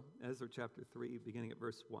if you will. Ezra chapter 3, beginning at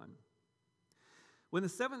verse 1. When the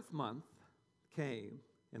 7th month came,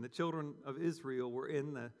 and the children of Israel were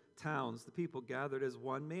in the towns, the people gathered as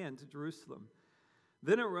one man to Jerusalem.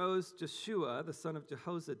 Then arose Joshua, the son of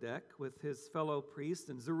Jehozadak, with his fellow priests,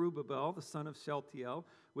 and Zerubbabel, the son of Shealtiel,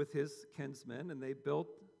 with his kinsmen, and they built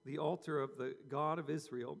the altar of the God of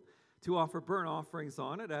Israel to offer burnt offerings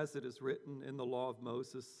on it, as it is written in the law of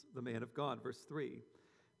Moses, the man of God. Verse 3.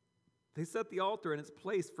 They set the altar in its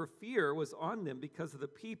place, for fear was on them because of the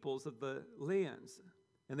peoples of the lands.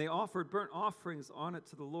 And they offered burnt offerings on it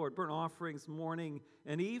to the Lord, burnt offerings morning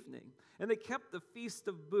and evening. And they kept the Feast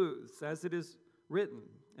of Booths, as it is written,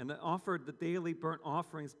 and they offered the daily burnt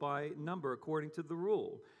offerings by number according to the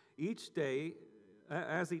rule, each day,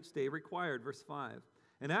 as each day required. Verse 5.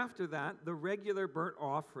 And after that, the regular burnt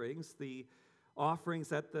offerings, the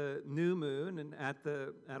offerings at the new moon and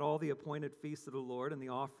at all the appointed feasts of the Lord, and the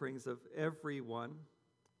offerings of everyone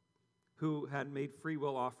who had made free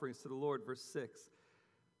will offerings to the Lord. Verse 6.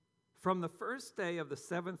 From the first day of the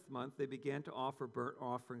 7th month, they began to offer burnt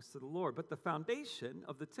offerings to the Lord. But the foundation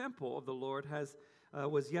of the temple of the Lord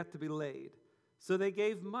was yet to be laid. So they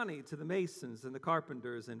gave money to the masons and the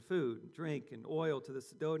carpenters, and food, drink, and oil to the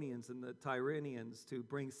Sidonians and the Tyrians to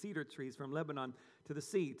bring cedar trees from Lebanon to the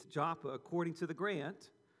sea, to Joppa, according to the grant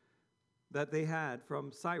that they had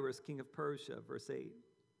from Cyrus, king of Persia. Verse 8.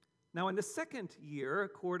 Now in the 2nd year,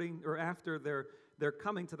 after their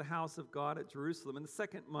coming to the house of God at Jerusalem, in the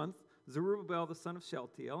 2nd month, Zerubbabel, the son of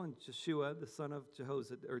Shealtiel, and Joshua, the son of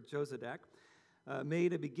Jozadak,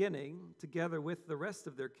 made a beginning, together with the rest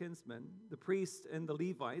of their kinsmen, the priests and the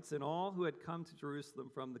Levites, and all who had come to Jerusalem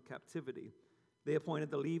from the captivity. They appointed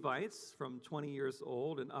the Levites from 20 years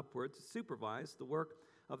old and upward to supervise the work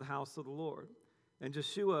of the house of the Lord. And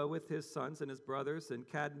Joshua with his sons and his brothers, and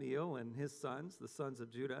Kadmiel and his sons, the sons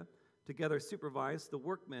of Judah, together supervised the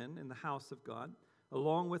workmen in the house of God,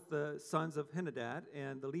 along with the sons of Henadad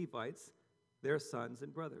and the Levites, their sons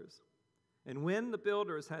and brothers. And when the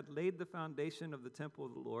builders had laid the foundation of the temple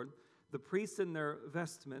of the Lord, The priests in their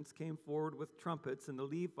vestments came forward with trumpets, and the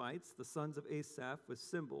Levites, the sons of Asaph, with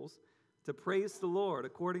cymbals, to praise the Lord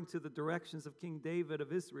according to the directions of King David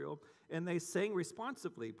of Israel. And they sang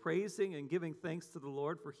responsively, praising and giving thanks to the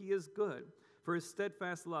Lord, for he is good, for his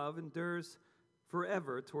steadfast love endures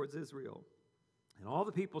forever towards Israel. And all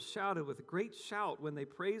the people shouted with a great shout when they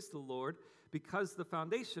praised the Lord, because the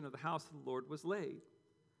foundation of the house of the Lord was laid.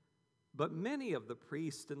 But many of the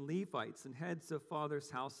priests and Levites and heads of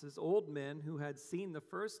fathers' houses, old men who had seen the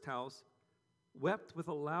first house, wept with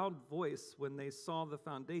a loud voice when they saw the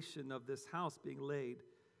foundation of this house being laid,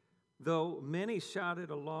 though many shouted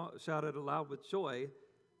aloud with joy,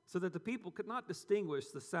 so that the people could not distinguish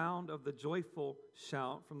the sound of the joyful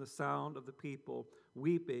shout from the sound of the people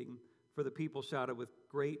weeping, for the people shouted with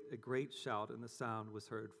a great shout, and the sound was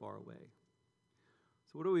heard far away.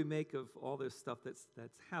 So what do we make of all this stuff that's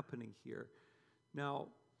happening here? Now,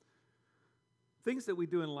 things that we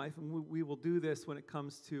do in life, and we will do this when it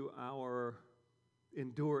comes to our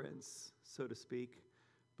endurance, so to speak,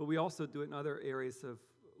 but we also do it in other areas of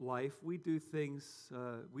life. We do things,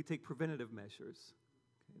 we take preventative measures.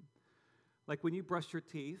 Okay? Like when you brush your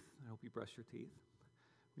teeth, I hope you brush your teeth.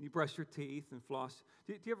 When you brush your teeth and floss,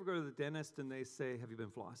 do you ever go to the dentist and they say, have you been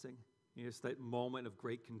flossing? You know, it's that moment of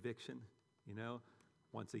great conviction, you know,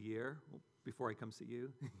 once a year before I come see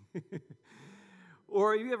you.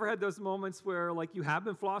 Or have you ever had those moments where, like, you have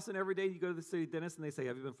been flossing every day, you go to the city dentist and they say,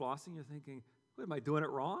 have you been flossing? You're thinking, what, am I doing it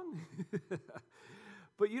wrong?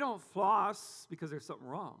 But you don't floss because there's something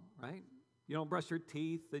wrong, right? You don't brush your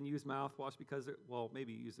teeth and use mouthwash because,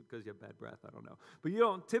 maybe you use it because you have bad breath, I don't know. But you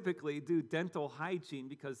don't typically do dental hygiene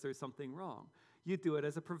because there's something wrong. You do it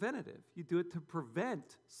as a preventative. You do it to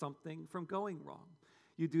prevent something from going wrong.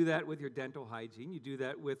 You do that with your dental hygiene. You do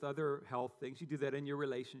that with other health things. You do that in your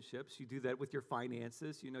relationships. You do that with your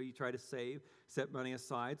finances. You know, you try to save, set money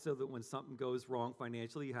aside so that when something goes wrong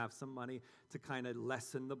financially, you have some money to kind of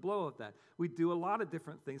lessen the blow of that. We do a lot of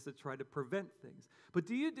different things to try to prevent things. But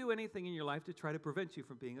do you do anything in your life to try to prevent you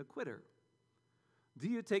from being a quitter? Do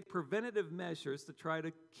you take preventative measures to try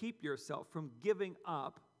to keep yourself from giving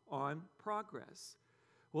up on progress?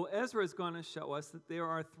 Well, Ezra is going to show us that there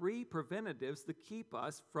are 3 preventatives to keep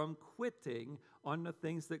us from quitting on the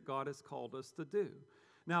things that God has called us to do.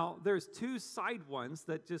 Now, there's 2 side ones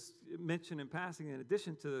that just mention in passing in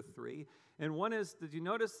addition to the 3. And one is, did you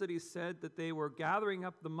notice that he said that they were gathering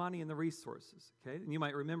up the money and the resources? Okay, and you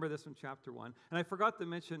might remember this from chapter 1. And I forgot to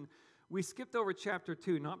mention, we skipped over chapter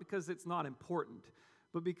 2, not because it's not important,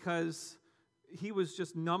 but because he was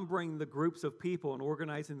just numbering the groups of people and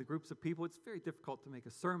organizing the groups of people. It's very difficult to make a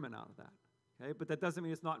sermon out of that. Okay? But that doesn't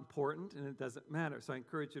mean it's not important and it doesn't matter. So I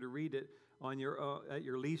encourage you to read it on at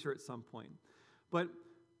your leisure at some point. But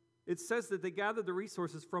it says that they gathered the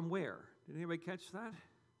resources from where? Did anybody catch that?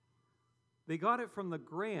 They got it from the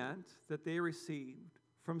grant that they received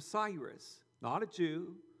from Cyrus, not a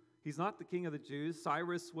Jew. He's not the king of the Jews.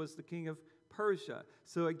 Cyrus was the king of Persia.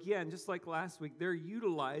 So again, just like last week, they're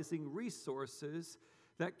utilizing resources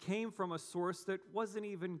that came from a source that wasn't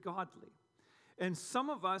even godly. And some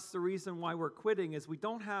of us, the reason why we're quitting is we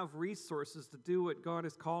don't have resources to do what God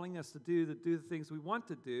is calling us to do the things we want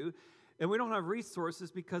to do. And we don't have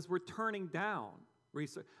resources because we're turning down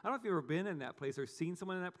resources. I don't know if you've ever been in that place or seen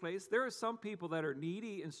someone in that place. There are some people that are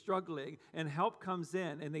needy and struggling, and help comes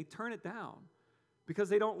in, and they turn it down because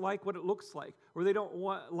they don't like what it looks like, or they don't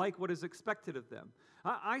like what is expected of them.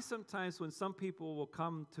 I sometimes, when some people will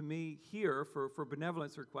come to me here for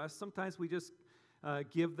benevolence requests, sometimes we just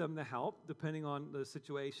give them the help, depending on the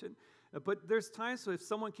situation. But there's times if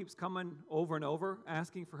someone keeps coming over and over,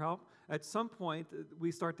 asking for help, at some point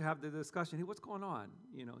we start to have the discussion, hey, what's going on,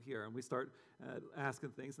 here? And we start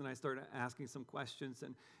asking things, and I start asking some questions.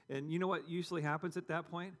 And you know what usually happens at that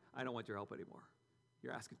point? I don't want your help anymore.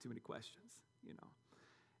 You're asking too many questions,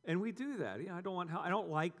 And we do that. I don't want help. I don't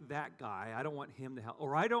like that guy. I don't want him to help.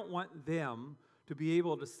 Or I don't want them to be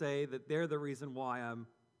able to say that they're the reason why I'm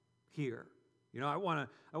here. I want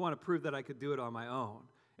to prove that I could do it on my own.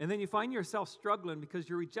 And then you find yourself struggling because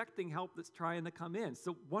you're rejecting help that's trying to come in.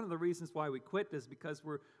 So one of the reasons why we quit is because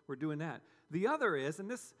we're doing that. The other is, and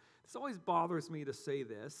this always bothers me to say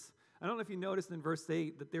this, I don't know if you noticed in verse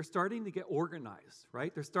 8 that they're starting to get organized,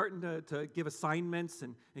 right? They're starting to give assignments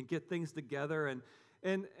and get things together.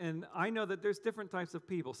 And I know that there's different types of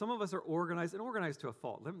people. Some of us are organized to a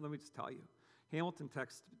fault. Let me just tell you. Hamilton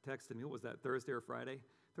texted me, what was that, Thursday or Friday?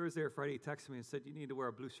 Thursday or Friday, he texted me and said, you need to wear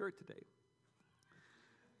a blue shirt today.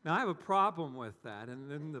 Now, I have a problem with that, and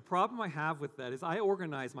then the problem I have with that is I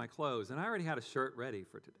organize my clothes, and I already had a shirt ready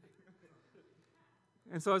for today.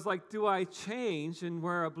 And so I was like, do I change and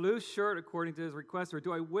wear a blue shirt according to his request, or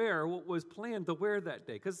do I wear what was planned to wear that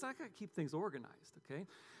day? Because I got to keep things organized, okay?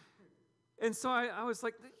 And so I was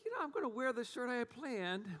like, I'm going to wear the shirt I had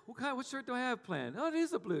planned. What shirt do I have planned? Oh, it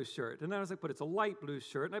is a blue shirt. And then I was like, but it's a light blue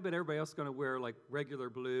shirt. And I bet everybody else is going to wear like regular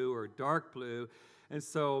blue or dark blue. And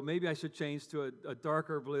so maybe I should change to a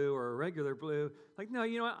darker blue or a regular blue. Like, no,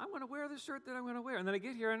 you know what? I'm going to wear the shirt that I'm going to wear. And then I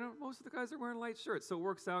get here, and most of the guys are wearing light shirts. So it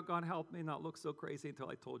works out. God help me not look so crazy until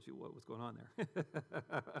I told you what was going on there.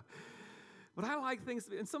 But I like things,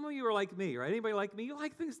 and some of you are like me, right? Anybody like me? You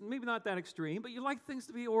like things, maybe not that extreme, but you like things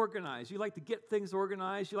to be organized. You like to get things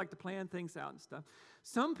organized. You like to plan things out and stuff.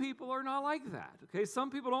 Some people are not like that, okay?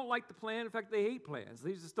 Some people don't like to plan. In fact, they hate plans.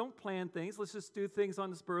 They just don't plan things. Let's just do things on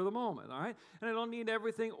the spur of the moment, all right? And I don't need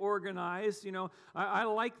everything organized. You know, I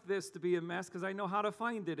like this to be a mess because I know how to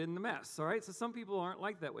find it in the mess, all right? So some people aren't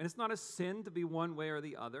like that way. And it's not a sin to be one way or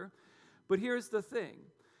the other. But here's the thing.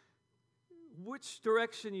 Which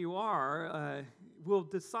direction you are will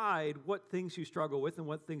decide what things you struggle with and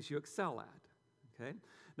what things you excel at, okay?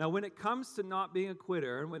 Now, when it comes to not being a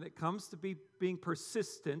quitter, and when it comes to being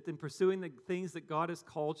persistent in pursuing the things that God has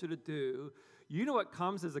called you to do, you know what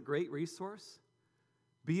comes as a great resource?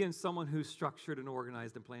 Being someone who's structured and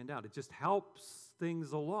organized and planned out. It just helps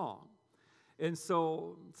things along. And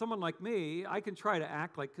so someone like me, I can try to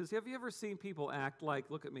act like, because have you ever seen people act like,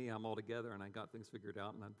 look at me, I'm all together and I got things figured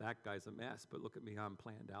out, and that guy's a mess, but look at me, I'm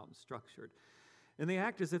planned out and structured. And they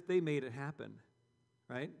act as if they made it happen,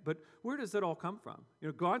 right? But where does it all come from? You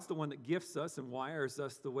know, God's the one that gifts us and wires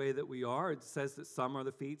us the way that we are. It says that some are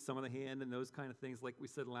the feet, some are the hand, and those kind of things like we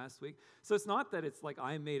said last week. So it's not that it's like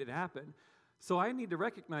I made it happen. So I need to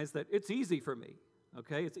recognize that it's easy for me,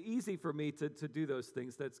 okay? It's easy for me to do those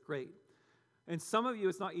things. That's great. And some of you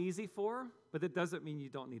it's not easy for, but that doesn't mean you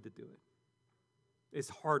don't need to do it. It's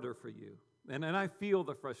harder for you. And I feel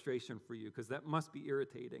the frustration for you because that must be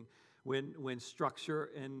irritating when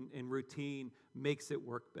structure and routine makes it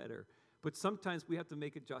work better. But sometimes we have to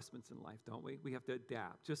make adjustments in life, don't we? We have to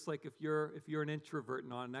adapt. Just like if you're an introvert,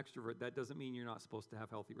 not an extrovert, that doesn't mean you're not supposed to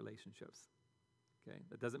have healthy relationships. Okay?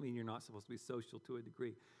 That doesn't mean you're not supposed to be social to a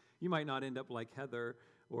degree. You might not end up like Heather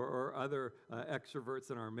or other extroverts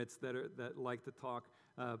in our midst that like to talk,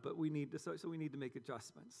 but we need to make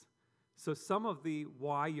adjustments. So some of the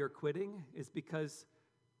why you're quitting is because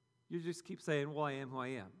you just keep saying, well, I am who I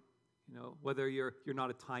am. You know, whether you're not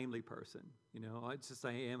a timely person, you know, it's just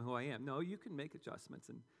I am who I am. No, you can make adjustments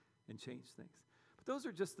and change things. But those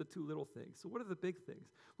are just the two little things. So what are the big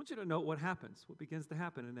things? I want you to know what happens, what begins to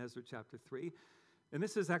happen in Ezra chapter 3. And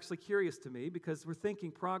this is actually curious to me because we're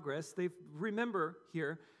thinking progress. Remember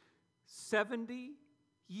here, 70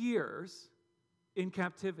 years in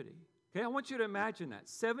captivity. Okay, I want you to imagine that.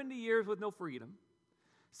 70 years with no freedom.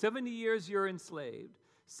 70 years you're enslaved.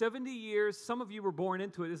 70 years, some of you were born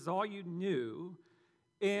into it. This is all you knew.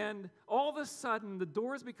 And all of a sudden, the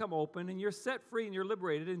doors become open and you're set free and you're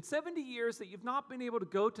liberated. In 70 years that you've not been able to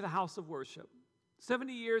go to the house of worship.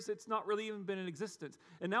 70 years, it's not really even been in existence.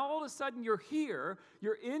 And now all of a sudden you're here,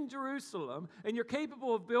 you're in Jerusalem, and you're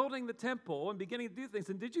capable of building the temple and beginning to do things.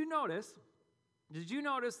 And did you notice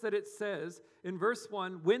that it says in verse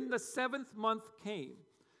 1, when the 7th month came?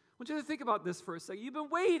 I want you to think about this for a second. You've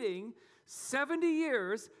been waiting 70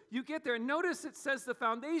 years. You get there, and notice it says the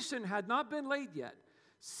foundation had not been laid yet.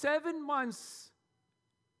 7 months,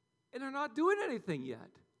 and they're not doing anything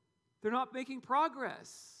yet. They're not making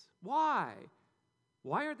progress. Why?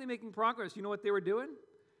 Why aren't they making progress? You know what they were doing?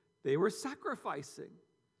 They were sacrificing.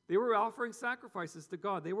 They were offering sacrifices to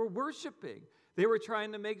God. They were worshiping. They were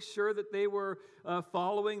trying to make sure that they were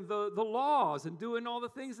following the laws and doing all the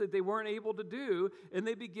things that they weren't able to do, and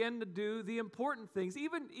they began to do the important things,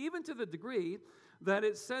 even to the degree that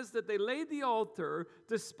it says that they laid the altar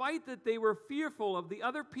despite that they were fearful of the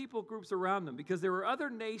other people groups around them because there were other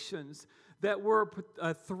nations that were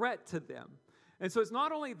a threat to them. And so it's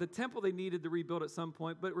not only the temple they needed to rebuild at some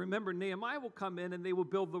point, but remember, Nehemiah will come in and they will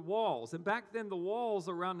build the walls. And back then, the walls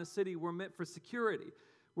around the city were meant for security.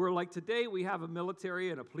 Where like today, we have a military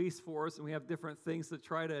and a police force, and we have different things to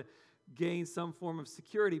try to gain some form of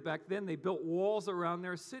security. Back then, they built walls around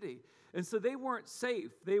their city. And so they weren't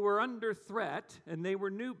safe. They were under threat, and they were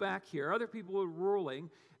new back here. Other people were ruling,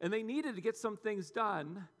 and they needed to get some things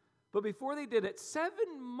done. But before they did it, 7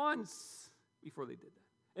 months before they did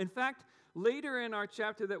that. In fact, later in our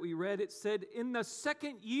chapter that we read, it said in the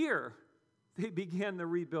 2nd year, they began to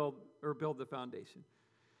rebuild or build the foundation.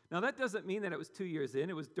 Now, that doesn't mean that it was 2 years in.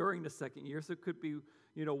 It was during the 2nd year, so it could be,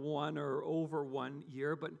 1 or over 1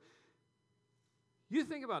 year. But you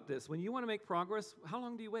think about this. When you want to make progress, how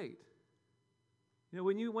long do you wait? You know,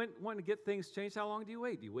 when you want to get things changed, how long do you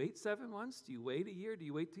wait? Do you wait 7 months? Do you wait a year? Do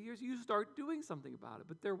you wait 2 years? You start doing something about it,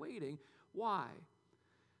 but they're waiting. Why?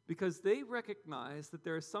 Because they recognize that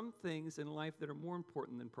there are some things in life that are more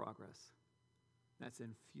important than progress. That's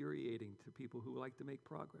infuriating to people who like to make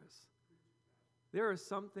progress. There are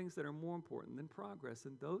some things that are more important than progress,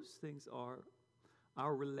 and those things are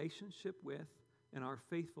our relationship with and our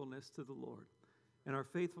faithfulness to the Lord, and our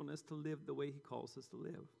faithfulness to live the way He calls us to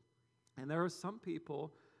live. And there are some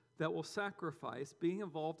people that will sacrifice being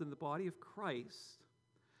involved in the body of Christ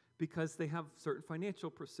because they have certain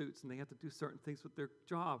financial pursuits and they have to do certain things with their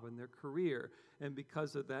job and their career. And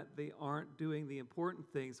because of that, they aren't doing the important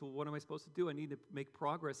things. Well, what am I supposed to do? I need to make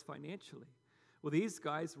progress financially. Well, these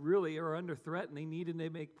guys really are under threat, and they needed to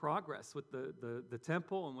make progress with the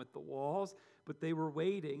temple and with the walls, but they were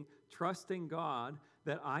waiting, trusting God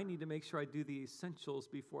that I need to make sure I do the essentials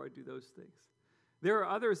before I do those things. There are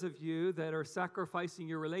others of you that are sacrificing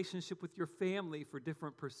your relationship with your family for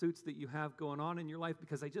different pursuits that you have going on in your life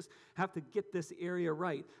because I just have to get this area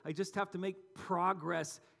right. I just have to make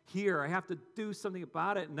progress here. I have to do something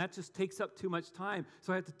about it, and that just takes up too much time.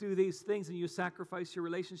 So I have to do these things, and you sacrifice your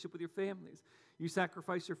relationship with your families. You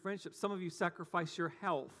sacrifice your friendships. Some of you sacrifice your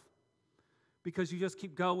health because you just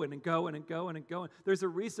keep going and going and going and going. There's a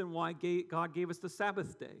reason why God gave us the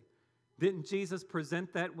Sabbath day. Didn't Jesus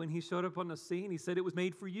present that when He showed up on the scene? He said it was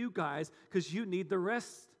made for you guys because you need the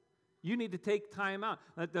rest. You need to take time out.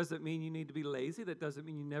 That doesn't mean you need to be lazy. That doesn't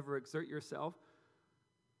mean you never exert yourself.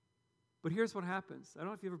 But here's what happens. I don't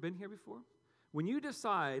know if you've ever been here before. When you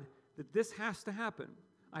decide that this has to happen,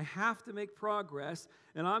 I have to make progress,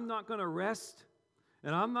 and I'm not going to rest,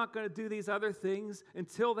 and I'm not going to do these other things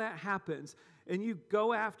until that happens. And you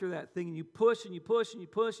go after that thing, and you push, and you push, and you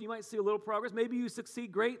push. You might see a little progress. Maybe you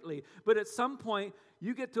succeed greatly. But at some point,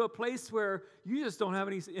 you get to a place where you just don't have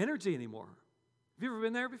any energy anymore. Have you ever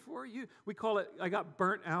been there before? We call it, I got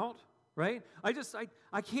burnt out, right?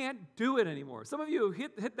 I can't do it anymore. Some of you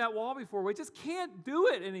hit that wall before. We just can't do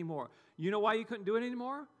it anymore. You know why you couldn't do it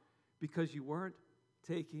anymore? Because you weren't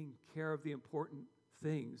taking care of the important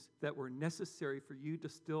things that were necessary for you to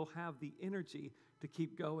still have the energy to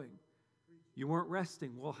keep going. You weren't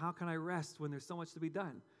resting. Well, how can I rest when there's so much to be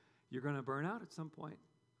done? You're going to burn out at some point.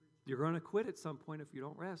 You're going to quit at some point if you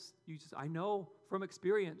don't rest. I know from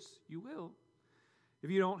experience, you will. If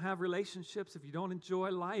you don't have relationships, if you don't enjoy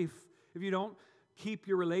life, if you don't keep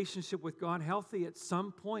your relationship with God healthy, at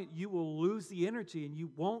some point you will lose the energy and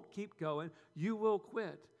you won't keep going. You will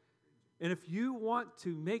quit. And if you want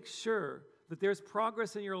to make sure that there's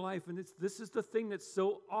progress in your life, and this is the thing that's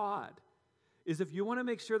so odd, is if you want to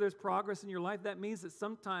make sure there's progress in your life, that means that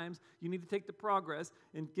sometimes you need to take the progress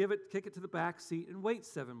and kick it to the back seat and wait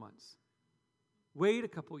 7 months. Wait a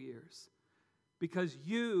couple years. Because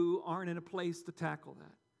you aren't in a place to tackle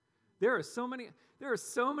that. There are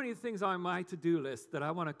so many things on my to-do list that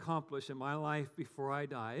I want to accomplish in my life before I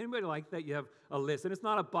die. Anybody like that? You have a list, and it's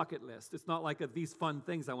not a bucket list. It's not like these fun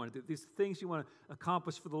things I want to do. These things you want to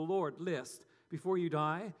accomplish for the Lord list before you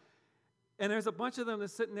die. And there's a bunch of them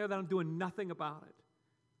that's sitting there that I'm doing nothing about it.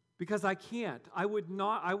 Because I can't. I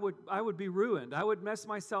would be ruined. I would mess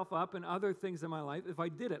myself up and other things in my life if I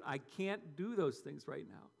did it. I can't do those things right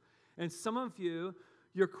now. And some of you,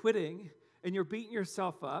 you're quitting and you're beating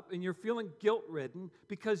yourself up and you're feeling guilt-ridden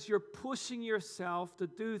because you're pushing yourself to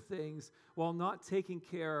do things while not taking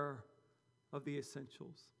care of the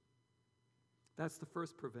essentials. That's the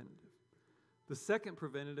first preventative. The second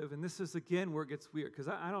preventative, and this is again where it gets weird, because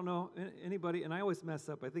I don't know anybody, and I always mess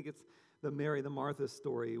up. I think it's the Mary, the Martha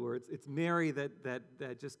story, where it's Mary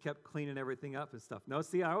that just kept cleaning everything up and stuff. No,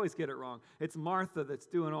 see, I always get it wrong. It's Martha that's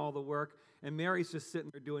doing all the work, and Mary's just sitting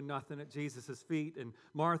there doing nothing at Jesus' feet, and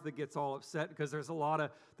Martha gets all upset because there's a lot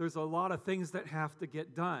of things that have to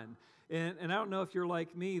get done. And I don't know if you're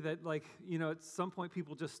like me, that at some point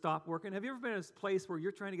people just stop working. Have you ever been in a place where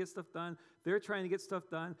you're trying to get stuff done, they're trying to get stuff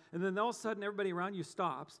done, and then all of a sudden everybody around you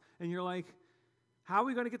stops, and you're like, how are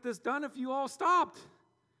we going to get this done if you all stopped?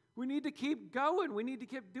 We need to keep going. We need to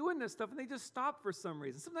keep doing this stuff, and they just stop for some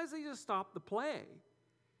reason. Sometimes they just stop the play.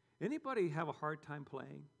 Anybody have a hard time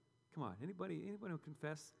playing? Come on, anybody who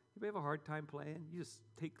confess? Anybody have a hard time playing? You just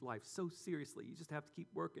take life so seriously. You just have to keep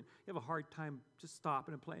working. You have a hard time just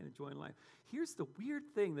stopping and playing, enjoying life. Here's the weird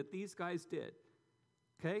thing that these guys did.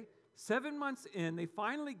 Okay? 7 months in, they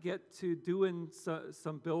finally get to doing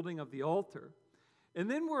some building of the altar. And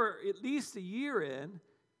then we're at least a year in,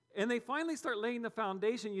 and they finally start laying the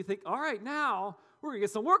foundation. You think, all right, now we're going to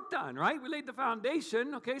get some work done, right? We laid the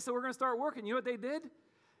foundation. Okay, so we're going to start working. You know what they did?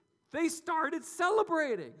 They started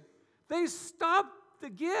celebrating. They stopped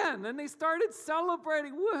again. And they started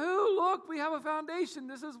celebrating. Woohoo, look, we have a foundation.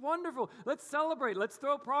 This is wonderful. Let's celebrate. Let's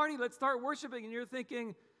throw a party. Let's start worshiping. And you're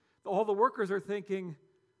thinking, all the workers are thinking,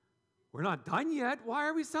 we're not done yet. Why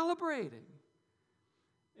are we celebrating?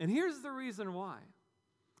 And here's the reason why.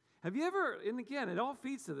 Have you ever, and again, it all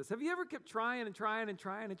feeds to this. Have you ever kept trying and trying and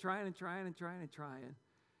trying and trying and trying and trying and trying?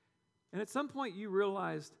 And at some point you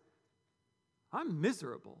realized, I'm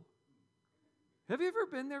miserable. Have you ever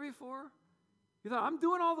been there before? You thought, I'm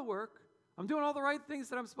doing all the work. I'm doing all the right things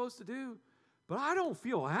that I'm supposed to do, but I don't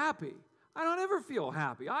feel happy. I don't ever feel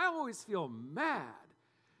happy. I always feel mad.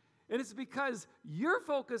 And it's because you're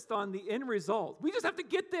focused on the end result. We just have to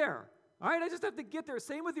get there. All right, I just have to get there.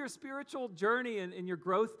 Same with your spiritual journey and your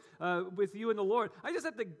growth with you and the Lord. I just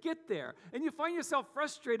have to get there. And you find yourself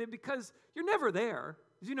frustrated because you're never there.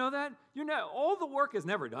 Did you know that? All the work is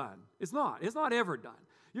never done. It's not. It's not ever done.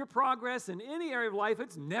 Your progress in any area of life,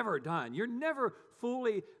 it's never done. You're never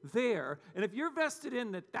fully there. And if you're vested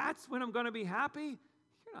in that that's when I'm going to be happy,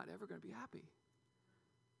 you're not ever going to be happy.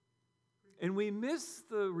 And we miss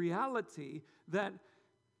the reality that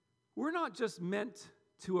we're not just meant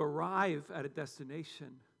to arrive at a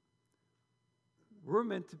destination. We're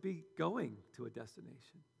meant to be going to a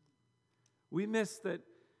destination. We miss that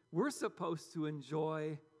we're supposed to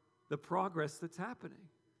enjoy the progress that's happening.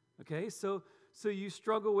 Okay, so you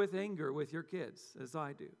struggle with anger with your kids, as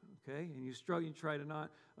I do. Okay, and you try to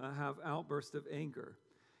not have outbursts of anger,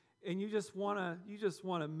 and you just want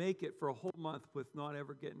to make it for a whole month with not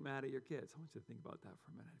ever getting mad at your kids. I want you to think about that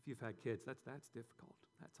for a minute. If you've had kids, that's difficult.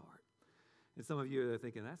 That's hard. And some of you are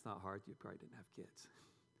thinking, that's not hard. You probably didn't have kids.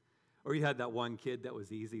 Or you had that one kid that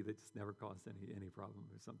was easy that just never caused any problem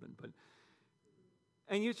or something.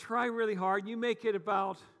 And you try really hard. You make it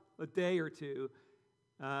about a day or two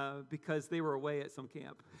because they were away at some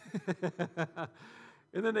camp.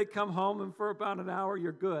 And then they come home, and for about an hour,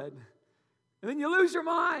 you're good. And then you lose your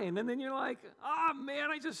mind. And then you're like,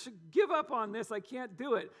 man, I just should give up on this. I can't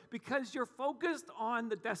do it. Because you're focused on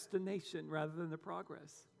the destination rather than the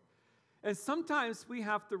progress. And sometimes we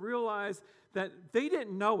have to realize that they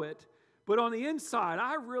didn't know it, but on the inside,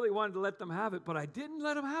 I really wanted to let them have it, but I didn't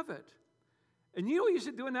let them have it. And you know what you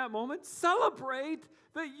should do in that moment? Celebrate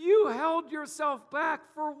that you held yourself back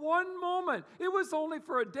for one moment. It was only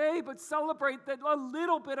for a day, but celebrate that a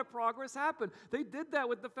little bit of progress happened. They did that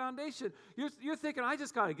with the foundation. You're thinking, I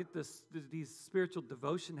just got to get these spiritual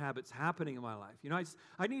devotion habits happening in my life. You know,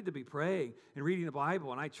 I need to be praying and reading the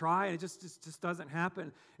Bible, and I try, and it just doesn't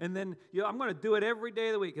happen. And then I'm going to do it every day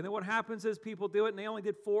of the week. And then what happens is people do it, and they only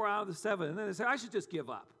did 4 out of the 7. And then they say, I should just give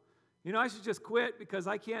up. You know, I should just quit because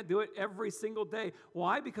I can't do it every single day.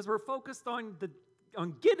 Why? Because we're focused on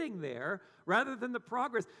getting there rather than the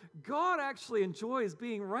progress. God actually enjoys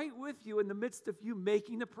being right with you in the midst of you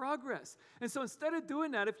making the progress. And so instead of doing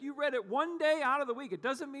that, if you read it one day out of the week, it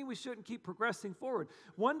doesn't mean we shouldn't keep progressing forward.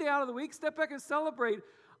 One day out of the week, step back and celebrate.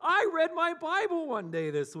 I read my Bible one day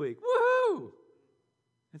this week. Woohoo!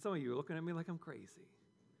 And some of you are looking at me like I'm crazy.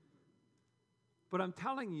 But I'm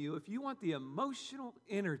telling you, if you want the emotional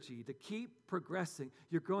energy to keep progressing,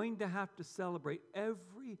 you're going to have to celebrate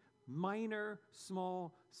every minor,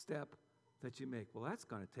 small step that you make. Well, that's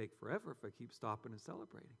going to take forever if I keep stopping and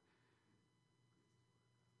celebrating.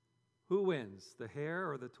 Who wins, the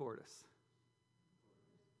hare or the tortoise?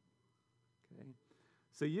 Okay.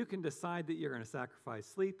 So you can decide that you're going to sacrifice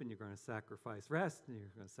sleep, and you're going to sacrifice rest, and you're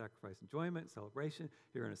going to sacrifice enjoyment, celebration.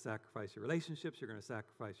 You're going to sacrifice your relationships. You're going to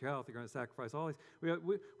sacrifice your health. You're going to sacrifice all these.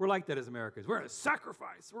 We're like that as Americans. We're going to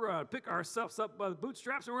sacrifice. We're going to pick ourselves up by the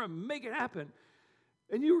bootstraps, and we're going to make it happen.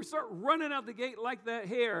 And you start running out the gate like that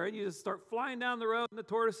hare, and you just start flying down the road, and the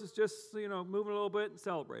tortoise is just, moving a little bit and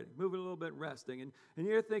celebrating, moving a little bit and resting. And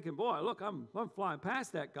you're thinking, boy, look, I'm flying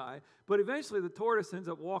past that guy. But eventually the tortoise ends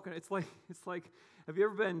up walking. It's like, have you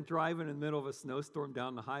ever been driving in the middle of a snowstorm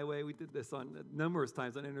down the highway? We did this on numerous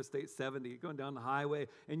times on Interstate 70. You're going down the highway,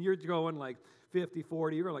 and you're going like 50,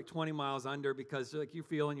 40, you're like 20 miles under because you're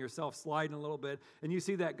feeling yourself sliding a little bit. And you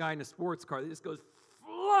see that guy in a sports car that just goes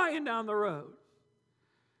flying down the road.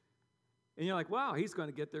 And you're like, wow, he's going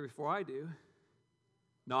to get there before I do.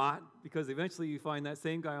 Not, because eventually you find that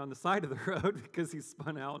same guy on the side of the road because he's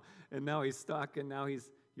spun out, and now he's stuck, and now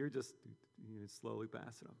you're just slowly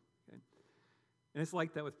passing him. Okay? And it's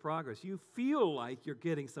like that with progress. You feel like you're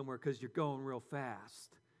getting somewhere because you're going real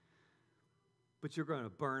fast, but you're going to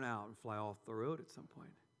burn out and fly off the road at some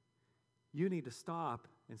point. You need to stop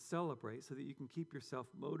and celebrate so that you can keep yourself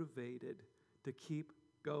motivated to keep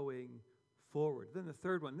going forward. Then the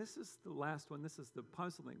third one, this is the last one, this is the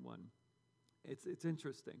puzzling one. It's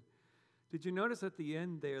interesting. Did you notice at the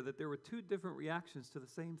end there that there were 2 different reactions to the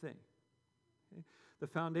same thing? Okay? The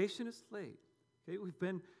foundation is laid. Okay, we've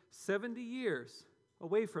been 70 years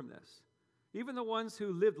away from this. Even the ones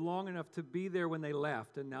who lived long enough to be there when they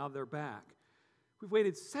left and now they're back. We've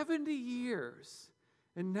waited 70 years.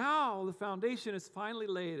 And now the foundation is finally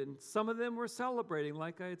laid. And some of them were celebrating,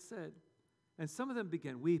 like I had said. And some of them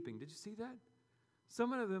began weeping. Did you see that?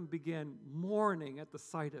 Some of them began mourning at the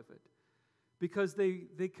sight of it. Because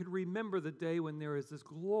they could remember the day when there was this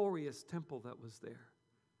glorious temple that was there.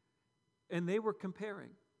 And they were comparing.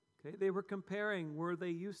 Okay? They were comparing where they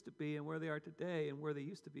used to be and where they are today. And where they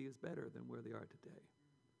used to be is better than where they are today.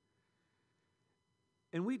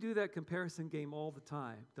 And we do that comparison game all the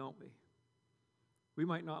time, don't we? We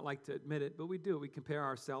might not like to admit it, but we do. We compare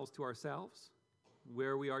ourselves to ourselves,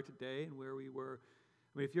 where we are today and where we were.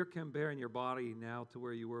 I mean, if you're comparing your body now to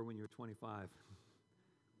where you were when you were 25,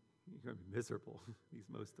 you're going to be miserable, at least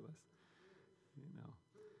most of us, you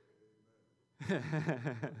know.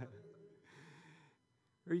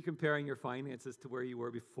 Are you comparing your finances to where you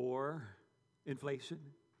were before inflation,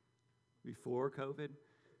 before COVID?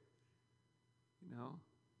 You know,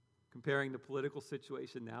 comparing the political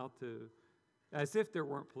situation now to, as if there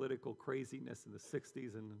weren't political craziness in the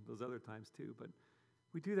 60s and those other times too, but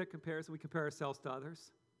we do that comparison. We compare ourselves to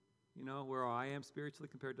others, you know, where I am spiritually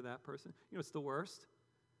compared to that person. You know, it's the worst.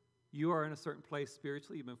 You are in a certain place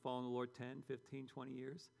spiritually. You've been following the Lord 10, 15, 20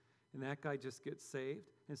 years, and that guy just gets saved,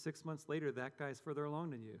 and 6 months later, that guy's further along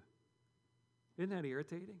than you. Isn't that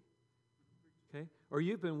irritating? Okay? Or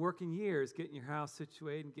you've been working years getting your house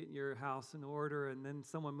situated and getting your house in order, and then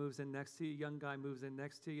someone moves in next to you, a young guy moves in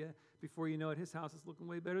next to you. Before you know it, his house is looking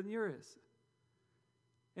way better than yours.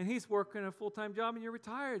 And he's working a full-time job, and you're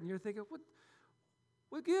retired, and you're thinking,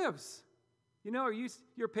 what gives? You know,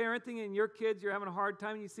 you're parenting, and your kids, you're having a hard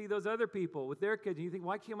time, and you see those other people with their kids, and you think,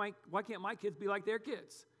 why can't my kids be like their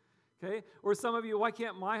kids? Okay? Or some of you, why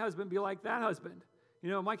can't my husband be like that husband? You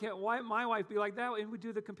know, why my wife be like that? And we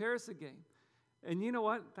do the comparison game. And you know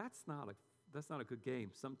what? That's not a good game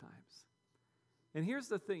sometimes. And here's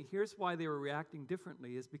the thing. Here's why they were reacting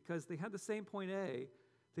differently is because they had the same point A,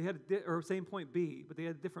 or same point B, but they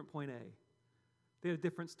had a different point A. They had a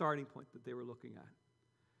different starting point that they were looking at.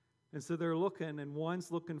 And so they're looking, and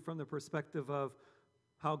one's looking from the perspective of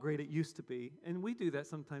how great it used to be. And we do that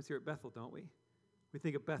sometimes here at Bethel, don't we? We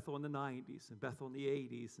think of Bethel in the 90s and Bethel in the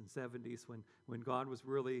 80s and 70s when God was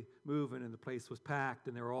really moving and the place was packed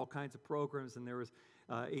and there were all kinds of programs and there was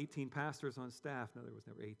 18 pastors on staff. No, there was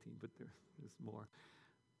never 18, but there was more.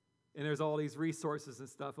 And there's all these resources and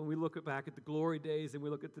stuff. And we look back at the glory days and we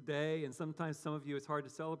look at today. And sometimes some of you, it's hard to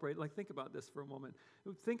celebrate. Like, think about this for a moment.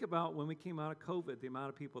 Think about when we came out of COVID, the amount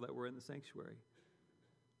of people that were in the sanctuary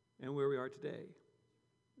and where we are today.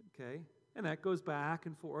 Okay? And that goes back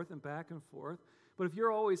and forth and back and forth. But if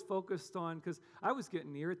you're always focused on, because I was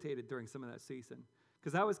getting irritated during some of that season,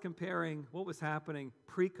 because I was comparing what was happening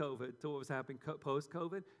pre-COVID to what was happening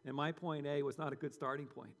post-COVID, and my point A was not a good starting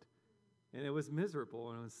point. And it was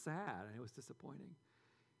miserable, and it was sad, and it was disappointing.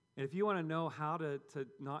 And if you want to know how to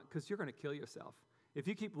not, because you're going to kill yourself. If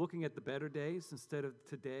you keep looking at the better days instead of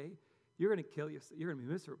today, you're going to kill yourself. You're going to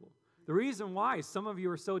be miserable. The reason why some of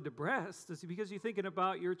you are so depressed is because you're thinking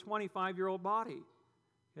about your 25-year-old body.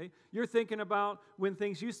 Okay? You're thinking about when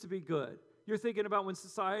things used to be good. You're thinking about when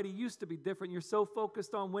society used to be different. You're so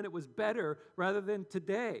focused on when it was better rather than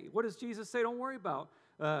today. What does Jesus say? Don't worry about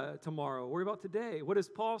tomorrow. Worry about today. What does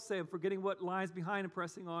Paul say? I'm forgetting what lies behind and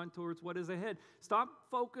pressing on towards what is ahead. Stop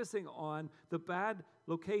focusing on the bad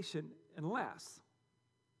location unless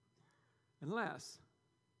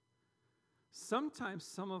sometimes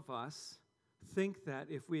some of us think that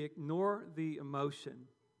if we ignore the emotion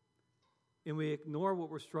and we ignore what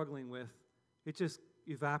we're struggling with, it just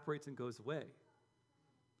evaporates and goes away.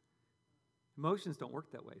 Emotions don't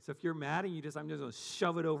work that way. So if you're mad and I'm just going to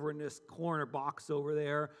shove it over in this corner box over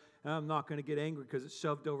there, and I'm not going to get angry because it's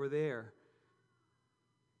shoved over there.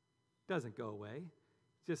 It doesn't go away.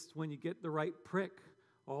 Just when you get the right prick,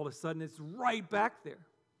 all of a sudden it's right back there.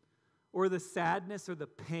 Or the sadness or the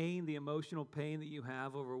pain, the emotional pain that you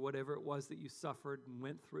have over whatever it was that you suffered and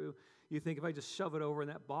went through. You think if I just shove it over in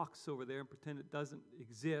that box over there and pretend it doesn't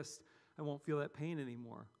exist, I won't feel that pain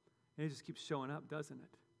anymore. And it just keeps showing up, doesn't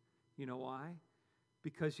it? You know why?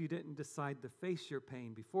 Because you didn't decide to face your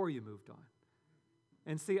pain before you moved on.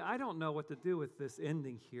 And see, I don't know what to do with this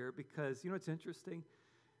ending here because, you know what's interesting?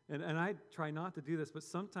 And I try not to do this, but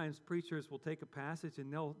sometimes preachers will take a passage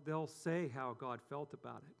and they'll say how God felt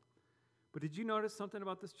about it. But did you notice something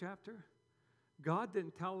about this chapter? God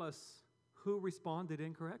didn't tell us who responded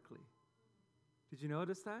incorrectly. Did you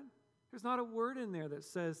notice that? There's not a word in there that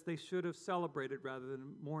says they should have celebrated rather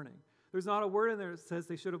than mourning. There's not a word in there that says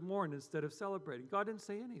they should have mourned instead of celebrating. God didn't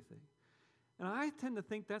say anything. And I tend to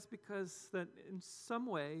think that's because that in some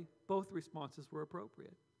way, both responses were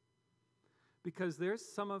appropriate. Because there's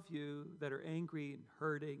some of you that are angry and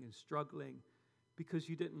hurting and struggling because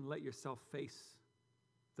you didn't let yourself face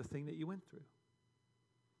the thing that you went through.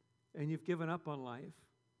 And you've given up on life,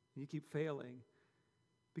 and you keep failing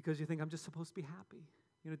because you think, I'm just supposed to be happy.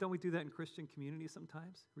 Don't we do that in Christian communities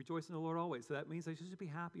sometimes? Rejoice in the Lord always. So that means I should be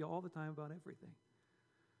happy all the time about everything.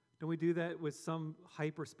 Don't we do that with some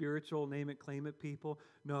hyper-spiritual, name-it-claim-it people?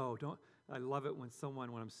 No, don't. I love it when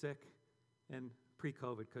I'm sick, and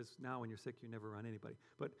pre-COVID, because now when you're sick, you never run anybody.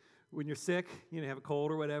 But when you're sick, have a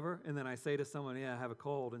cold or whatever, and then I say to someone, yeah, I have a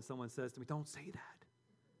cold, and someone says to me, don't say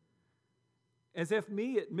that. As if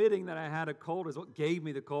me admitting that I had a cold is what gave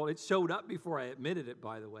me the cold. It showed up before I admitted it,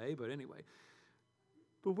 by the way, but anyway.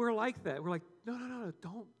 But we're like that. We're like, no,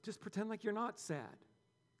 don't. Just pretend like you're not sad.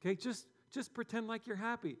 Okay, just pretend like you're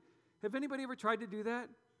happy. Have anybody ever tried to do that?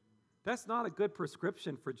 That's not a good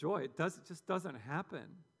prescription for joy. It just doesn't happen.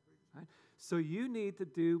 Right? So you need to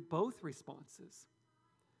do both responses.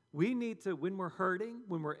 We need to, when we're hurting,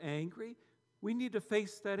 when we're angry, we need to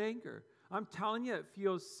face that anger. I'm telling you, it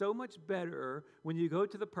feels so much better when you go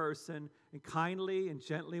to the person and kindly and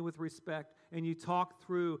gently with respect, and you talk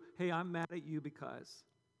through, hey, I'm mad at you because.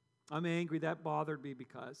 I'm angry, that bothered me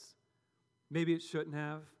because. Maybe it shouldn't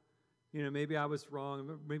have. Maybe I was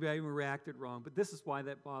wrong. Maybe I even reacted wrong, but this is why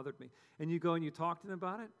that bothered me. And you go and you talk to them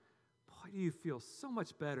about it. Boy, do you feel so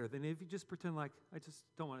much better than if you just pretend like, I just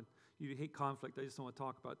don't want to, you hate conflict, I just don't want to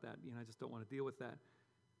talk about that. I just don't want to deal with that.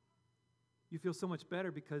 You feel so much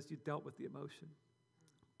better because you dealt with the emotion.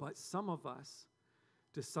 But some of us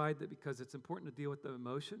decide that because it's important to deal with the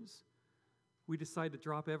emotions, we decide to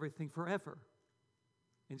drop everything forever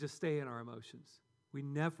and just stay in our emotions. We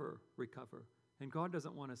never recover. And God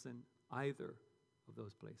doesn't want us in either of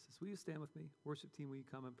those places. Will you stand with me? Worship team, will you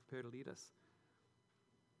come and prepare to lead us?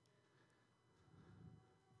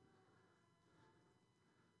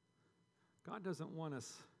 God doesn't want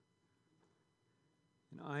us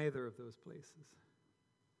in either of those places.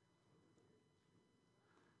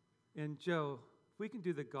 And Joe, if we can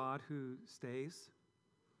do the God who stays,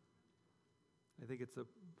 I think it's a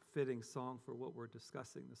fitting song for what we're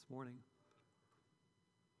discussing this morning.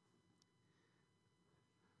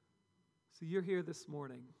 So you're here this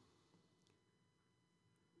morning,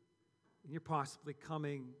 and you're possibly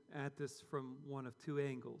coming at this from one of two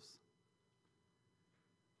angles.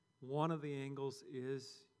 One of the angles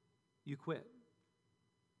is you quit.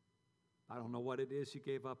 I don't know what it is you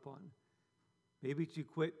gave up on. Maybe you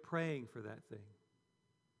quit praying for that thing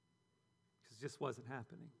because it just wasn't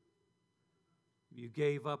happening. You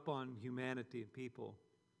gave up on humanity and people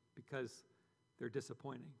because they're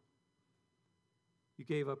disappointing. You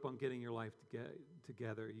gave up on getting your life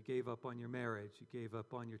together. You gave up on your marriage. You gave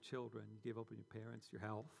up on your children. You gave up on your parents, your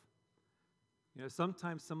health.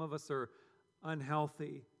 Sometimes some of us are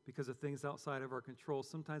unhealthy because of things outside of our control.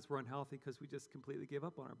 Sometimes we're unhealthy because we just completely give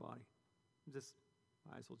up on our body.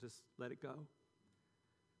 Might as well just let it go.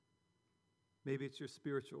 Maybe it's your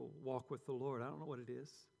spiritual walk with the Lord. I don't know what it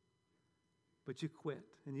is. But you quit,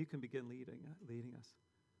 and you can begin leading us.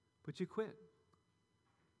 But you quit.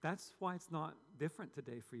 That's why it's not different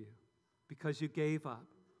today for you, because you gave up.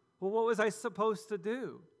 Well, what was I supposed to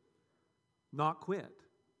do? Not quit.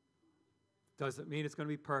 Doesn't mean it's going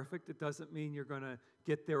to be perfect. It doesn't mean you're going to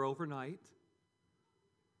get there overnight.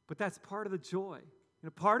 But that's part of the joy.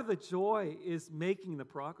 Part of the joy is making the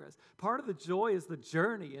progress. Part of the joy is the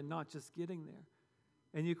journey and not just getting there.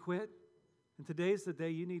 And you quit, and today's the day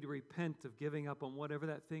you need to repent of giving up on whatever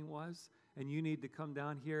that thing was, and you need to come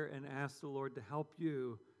down here and ask the Lord to help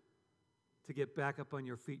you to get back up on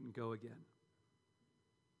your feet and go again.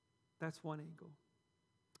 That's one angle.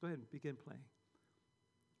 Go ahead and begin playing.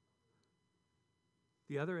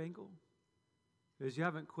 The other angle is you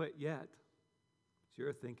haven't quit yet, but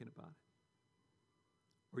you're thinking about it.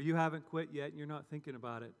 Or you haven't quit yet and you're not thinking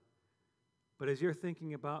about it. But as you're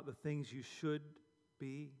thinking about the things you should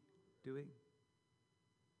be doing,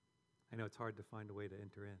 I know it's hard to find a way to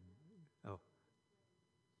enter in.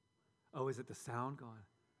 Oh, is it the sound gone?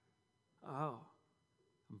 Oh,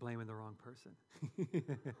 I'm blaming the wrong person.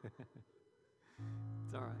 It's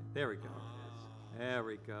all right. There we go. There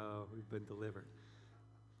we go. We've been delivered.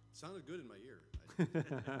 Sounded good in my ear.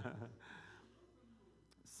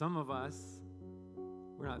 Some of us,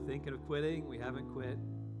 we're not thinking of quitting. We haven't quit.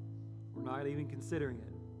 We're not even considering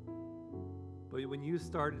it. But when you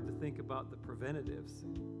started to think about the preventatives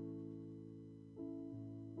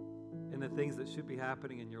and the things that should be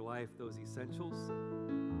happening in your life, those essentials,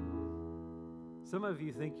 Some of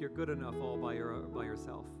you think you're good enough all by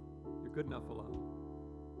yourself. You're good enough alone.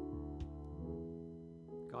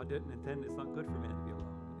 God didn't intend, it's not good for man to be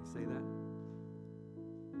alone. Did he say that?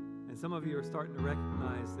 And some of you are starting to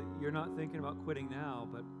recognize that you're not thinking about quitting now,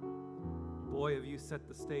 but boy, have you set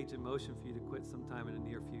the stage in motion for you to quit sometime in the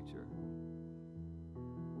near future.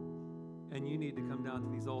 And you need to come down to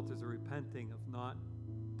these altars of repenting of not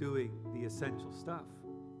doing the essential stuff,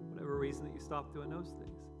 whatever reason that you stop doing those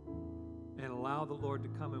things. And allow the Lord to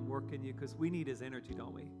come and work in you, because we need his energy,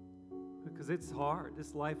 don't we? Because it's hard.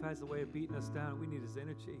 This life has a way of beating us down. We need his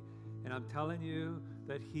energy. And I'm telling you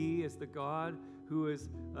that he is the God who is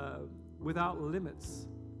without limits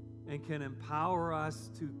and can empower us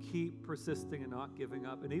to keep persisting and not giving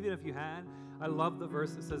up. And even if you had, I love the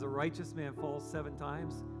verse that says a righteous man falls 7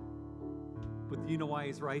 times. But do you know why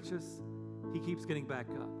he's righteous? He keeps getting back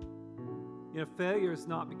up. You know, failure is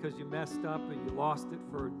not because you messed up and you lost it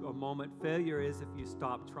for a moment. Failure is if you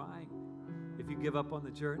stop trying, if you give up on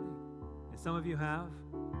the journey. And some of you have.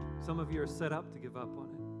 Some of you are set up to give up on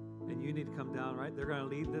it. And you need to come down, right? They're going to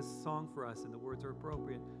lead this song for us, and the words are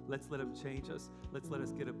appropriate. Let's let him change us. Let's let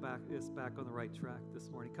us get us back on the right track this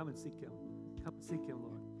morning. Come and seek him. Come and seek him,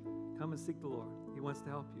 Lord. Come and seek the Lord. He wants to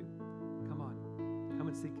help you. Come on. Come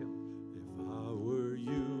and seek him. If I were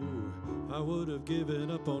you, I would have given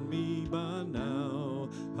up on me by now.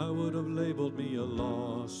 I would have labeled me a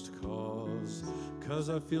lost cause, 'cause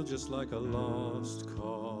I feel just like a lost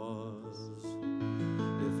cause.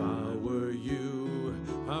 If I were you,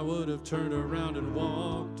 I would have turned around and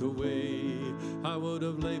walked away. I would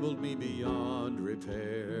have labeled me beyond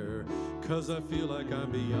repair, 'cause I feel like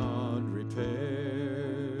I'm beyond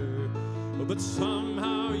repair. But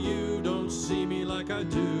somehow you don't see me like I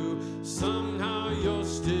do. Somehow you're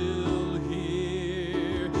still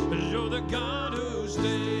here. You're the God who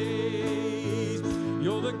stays.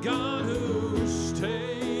 You're the God who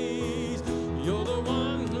stays. You're the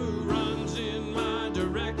one who runs in my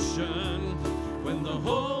direction. When the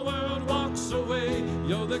whole world walks away,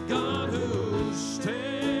 you're the God who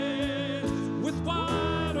stands with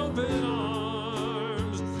wide open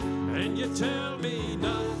arms. And you tell me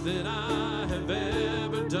nothing I have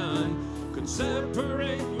ever done could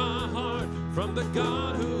separate my heart from the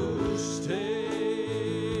God who stays.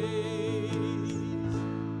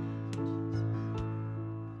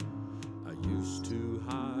 I used to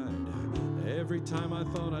hide every time I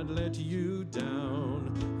thought I'd let you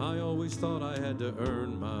down. I always thought I had to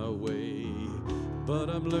earn my way, but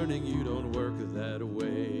I'm learning you don't work that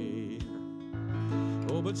way.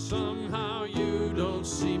 Oh, but somehow you don't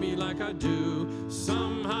see me like I do.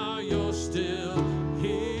 Somehow you're still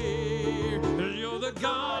here. You're the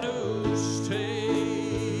God who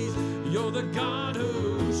stays. You're the God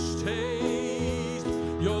who stays.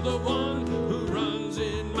 You're the one who runs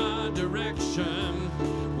in my direction.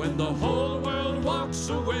 When the whole world walks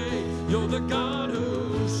away, you're the God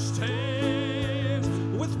who stands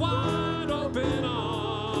with wide open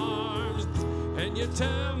arms. And you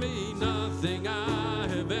tell me nothing I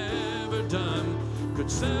have ever done could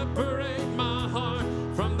separate my heart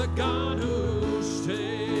from the God who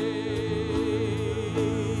stays.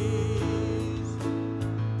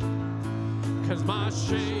 'Cause my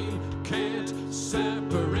shame can't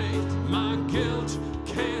separate, my guilt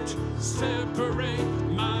can't separate,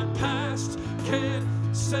 my past can't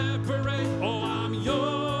separate. Oh, I'm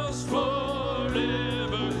yours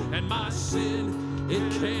forever, and my sin,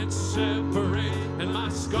 it can't separate, and my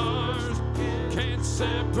scars can't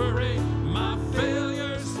separate, my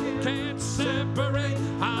failures can't separate.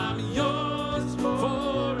 I'm yours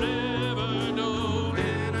forever. No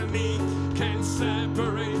enemy can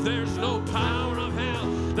separate. There's no power of hell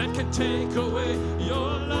that can take away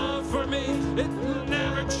your love for me. It will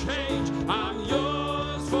never change. I'm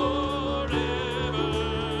yours forever.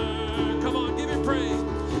 Come on, give him praise,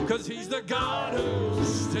 'cause he's the God who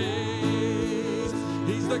stays.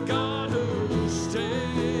 He's the God who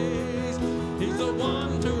stays. He's the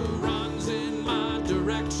one who runs in my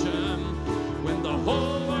direction. When the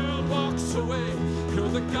whole world walks away, you're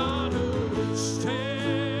the God who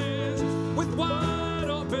stands with wide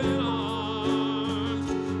open arms.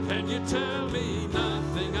 And you tell me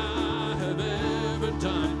nothing I have ever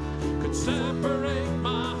done could separate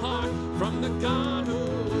my heart from the God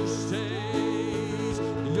who stays.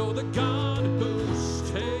 You're the God who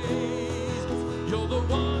stays. You're the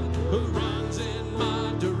one who runs in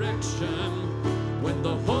my direction. When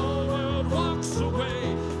the whole world walks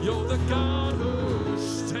away, you're the God who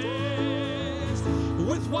stands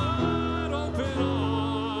with wide open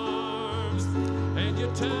arms. And you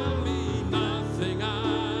tell me nothing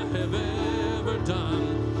I have ever done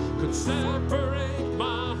could separate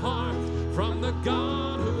my heart from the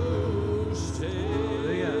God who stays.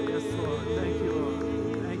 Hallelujah. Yes, Lord. Thank you, Lord.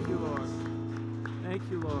 Thank you, Lord. Thank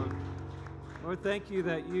you, Lord. Lord, thank you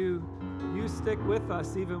that you stick with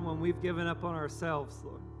us even when we've given up on ourselves,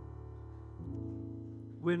 Lord.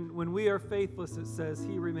 When we are faithless, it says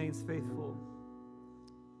he remains faithful.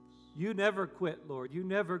 You never quit, Lord. You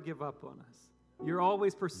never give up on us. You're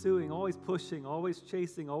always pursuing, always pushing, always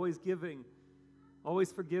chasing, always giving,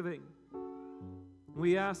 always forgiving.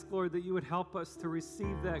 We ask, Lord, that you would help us to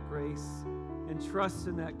receive that grace and trust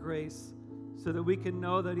in that grace so that we can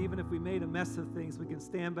know that even if we made a mess of things, we can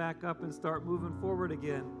stand back up and start moving forward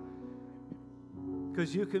again.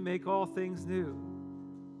 Because you can make all things new.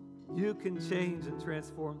 You can change and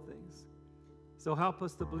transform things. So help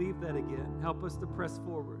us to believe that again. Help us to press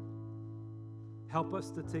forward. Help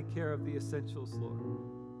us to take care of the essentials,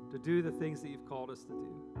 Lord, to do the things that you've called us to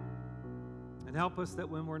do. And help us that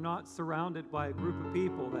when we're not surrounded by a group of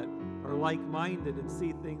people that are like-minded and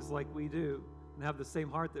see things like we do and have the same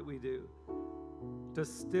heart that we do, to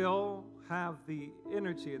still have the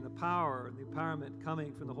energy and the power and the empowerment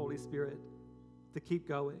coming from the Holy Spirit to keep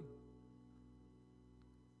going.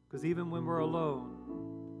 Because even when we're alone,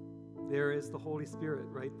 there is the Holy Spirit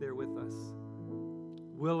right there with us,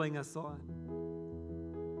 willing us on.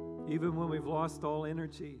 Even when we've lost all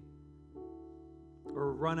energy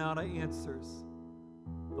or run out of answers,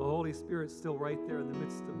 the Holy Spirit's still right there in the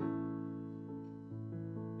midst of it.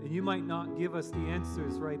 And you might not give us the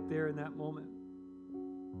answers right there in that moment.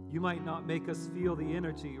 You might not make us feel the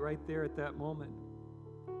energy right there at that moment.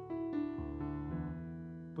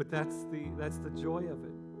 But that's the joy of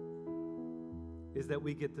it, is that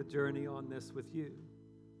we get to journey on this with you.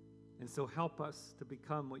 And so help us to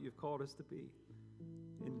become what you've called us to be.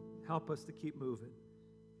 And help us to keep moving.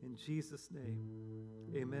 In Jesus' name,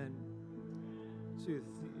 amen.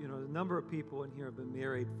 You know, a number of people in here have been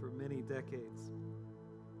married for many decades.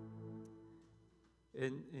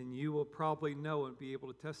 And you will probably know and be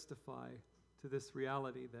able to testify to this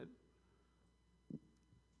reality that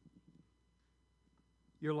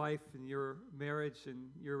your life and your marriage and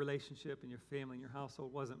your relationship and your family and your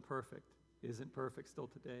household wasn't perfect, isn't perfect still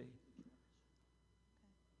today.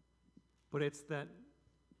 But it's that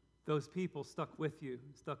those people stuck with you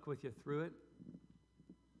through it.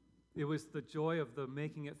 It was the joy of the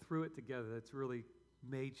making it through it together that's really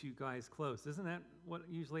made you guys close. Isn't that what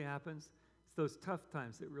usually happens? It's those tough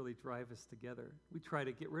times that really drive us together. We try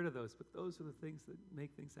to get rid of those, but those are the things that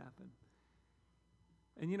make things happen.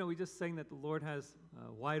 And you know, we just sang that the Lord has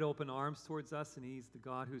wide open arms towards us, and he's the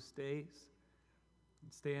God who stays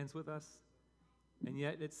and stands with us. And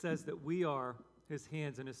yet it says that we are his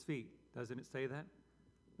hands and his feet. Doesn't it say that?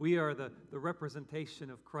 We are the representation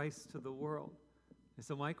of Christ to the world. And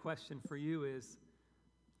so my question for you is,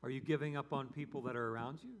 are you giving up on people that are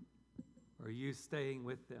around you? Or are you staying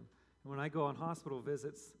with them? And when I go on hospital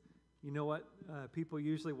visits, you know what people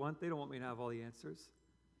usually want? They don't want me to have all the answers.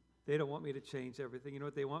 They don't want me to change everything. You know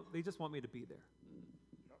what they want? They just want me to be there.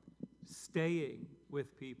 Staying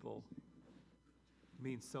with people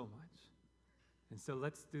means so much. And so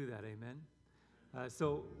let's do that, amen?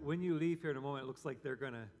 So when you leave here in a moment, it looks like they're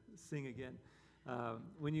going to sing again.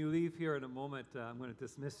 When you leave here in a moment, I'm going to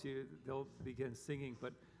dismiss you. They'll begin singing.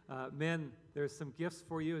 But men, there's some gifts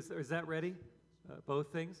for you. Is that ready?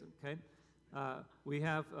 Both things, okay? We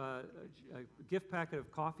have a gift packet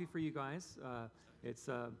of coffee for you guys. It's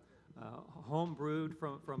home brewed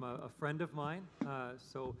from a friend of mine.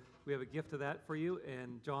 So we have a gift of that for you.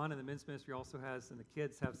 And John and the men's ministry also has, and the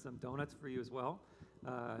kids have some donuts for you as well.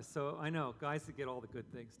 So I know guys that get all the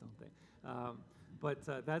good things, don't they?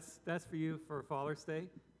 But that's for you for Father's Day.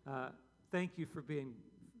 Thank you for being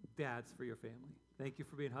dads for your family. Thank you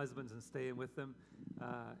for being husbands and staying with them.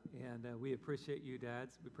 And we appreciate you,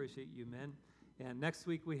 dads. We appreciate you, men. And next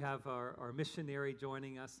week we have our missionary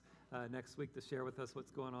joining us next week to share with us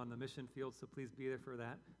what's going on in the mission field. So please be there for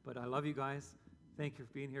that. But I love you guys. Thank you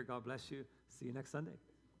for being here. God bless you. See you next Sunday.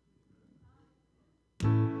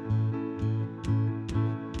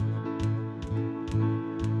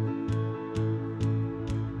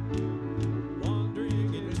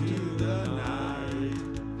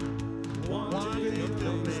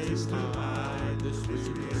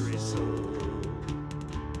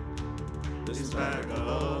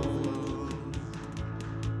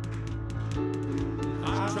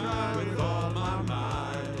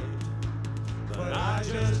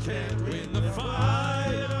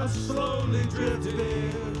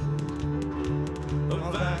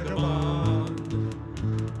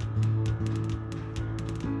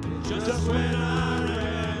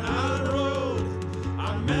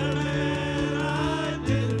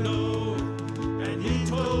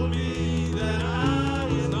 Told me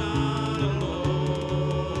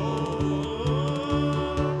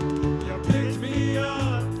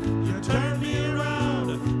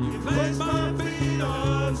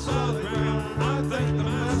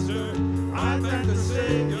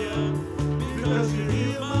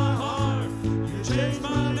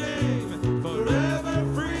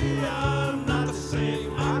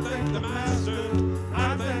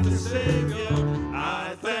the Savior.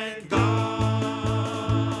 I thank God.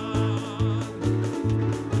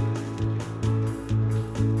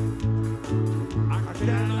 I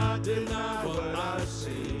cannot deny what I've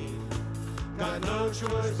seen. Got no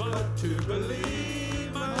choice but to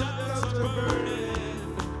believe. My doubts are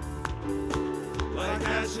burning like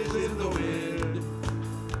ashes in the wind.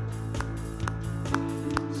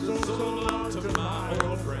 So long to my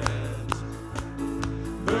old friends,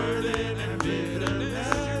 burden and bitterness.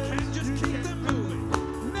 You can't just keep them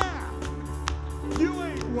moving. Now, you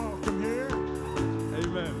ain't welcome here.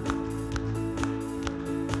 Amen.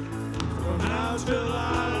 From now till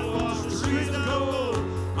I walk the streets of gold,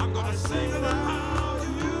 I'm gonna sing about how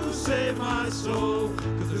you saved my soul.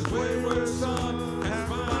 'Cause this wayward son has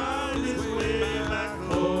found his way back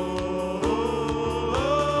home.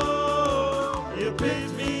 You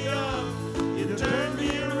picked me up, you turned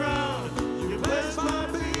me around, you placed my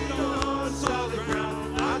feet on solid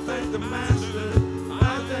ground. I thank the Master,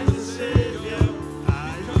 I thank the Savior.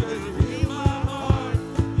 Because you healed my heart,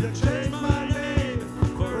 you changed my name,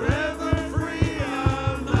 forever free.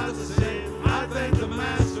 I'm not the same. I thank the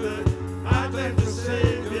Master, I thank the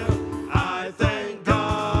Savior. I thank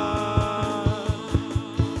God.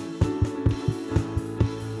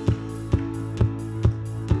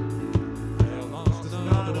 Hell lost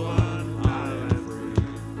another one. I am free.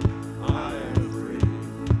 I am free.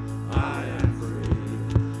 I am free.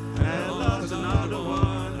 Hell lost another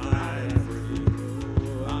one. I am free.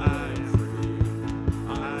 I am free.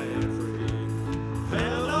 I am free.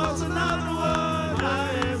 Hell lost another one. I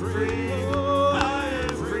am free. I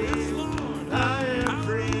am free. I am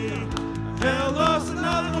free. Hell lost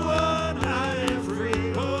another one. I am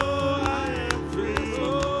free. Oh, I am free.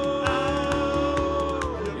 Oh,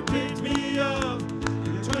 you picked me up.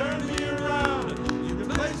 You turned me around. You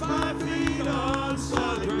placed my feet on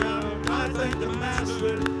solid ground. I thank the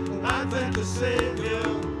Master. I thank the Savior.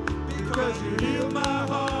 Because you healed my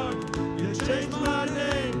heart. You changed my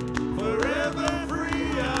name. Forever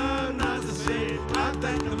free. I'm not the same. I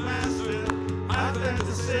thank the Master. I thank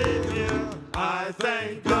the Savior. I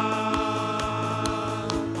thank God.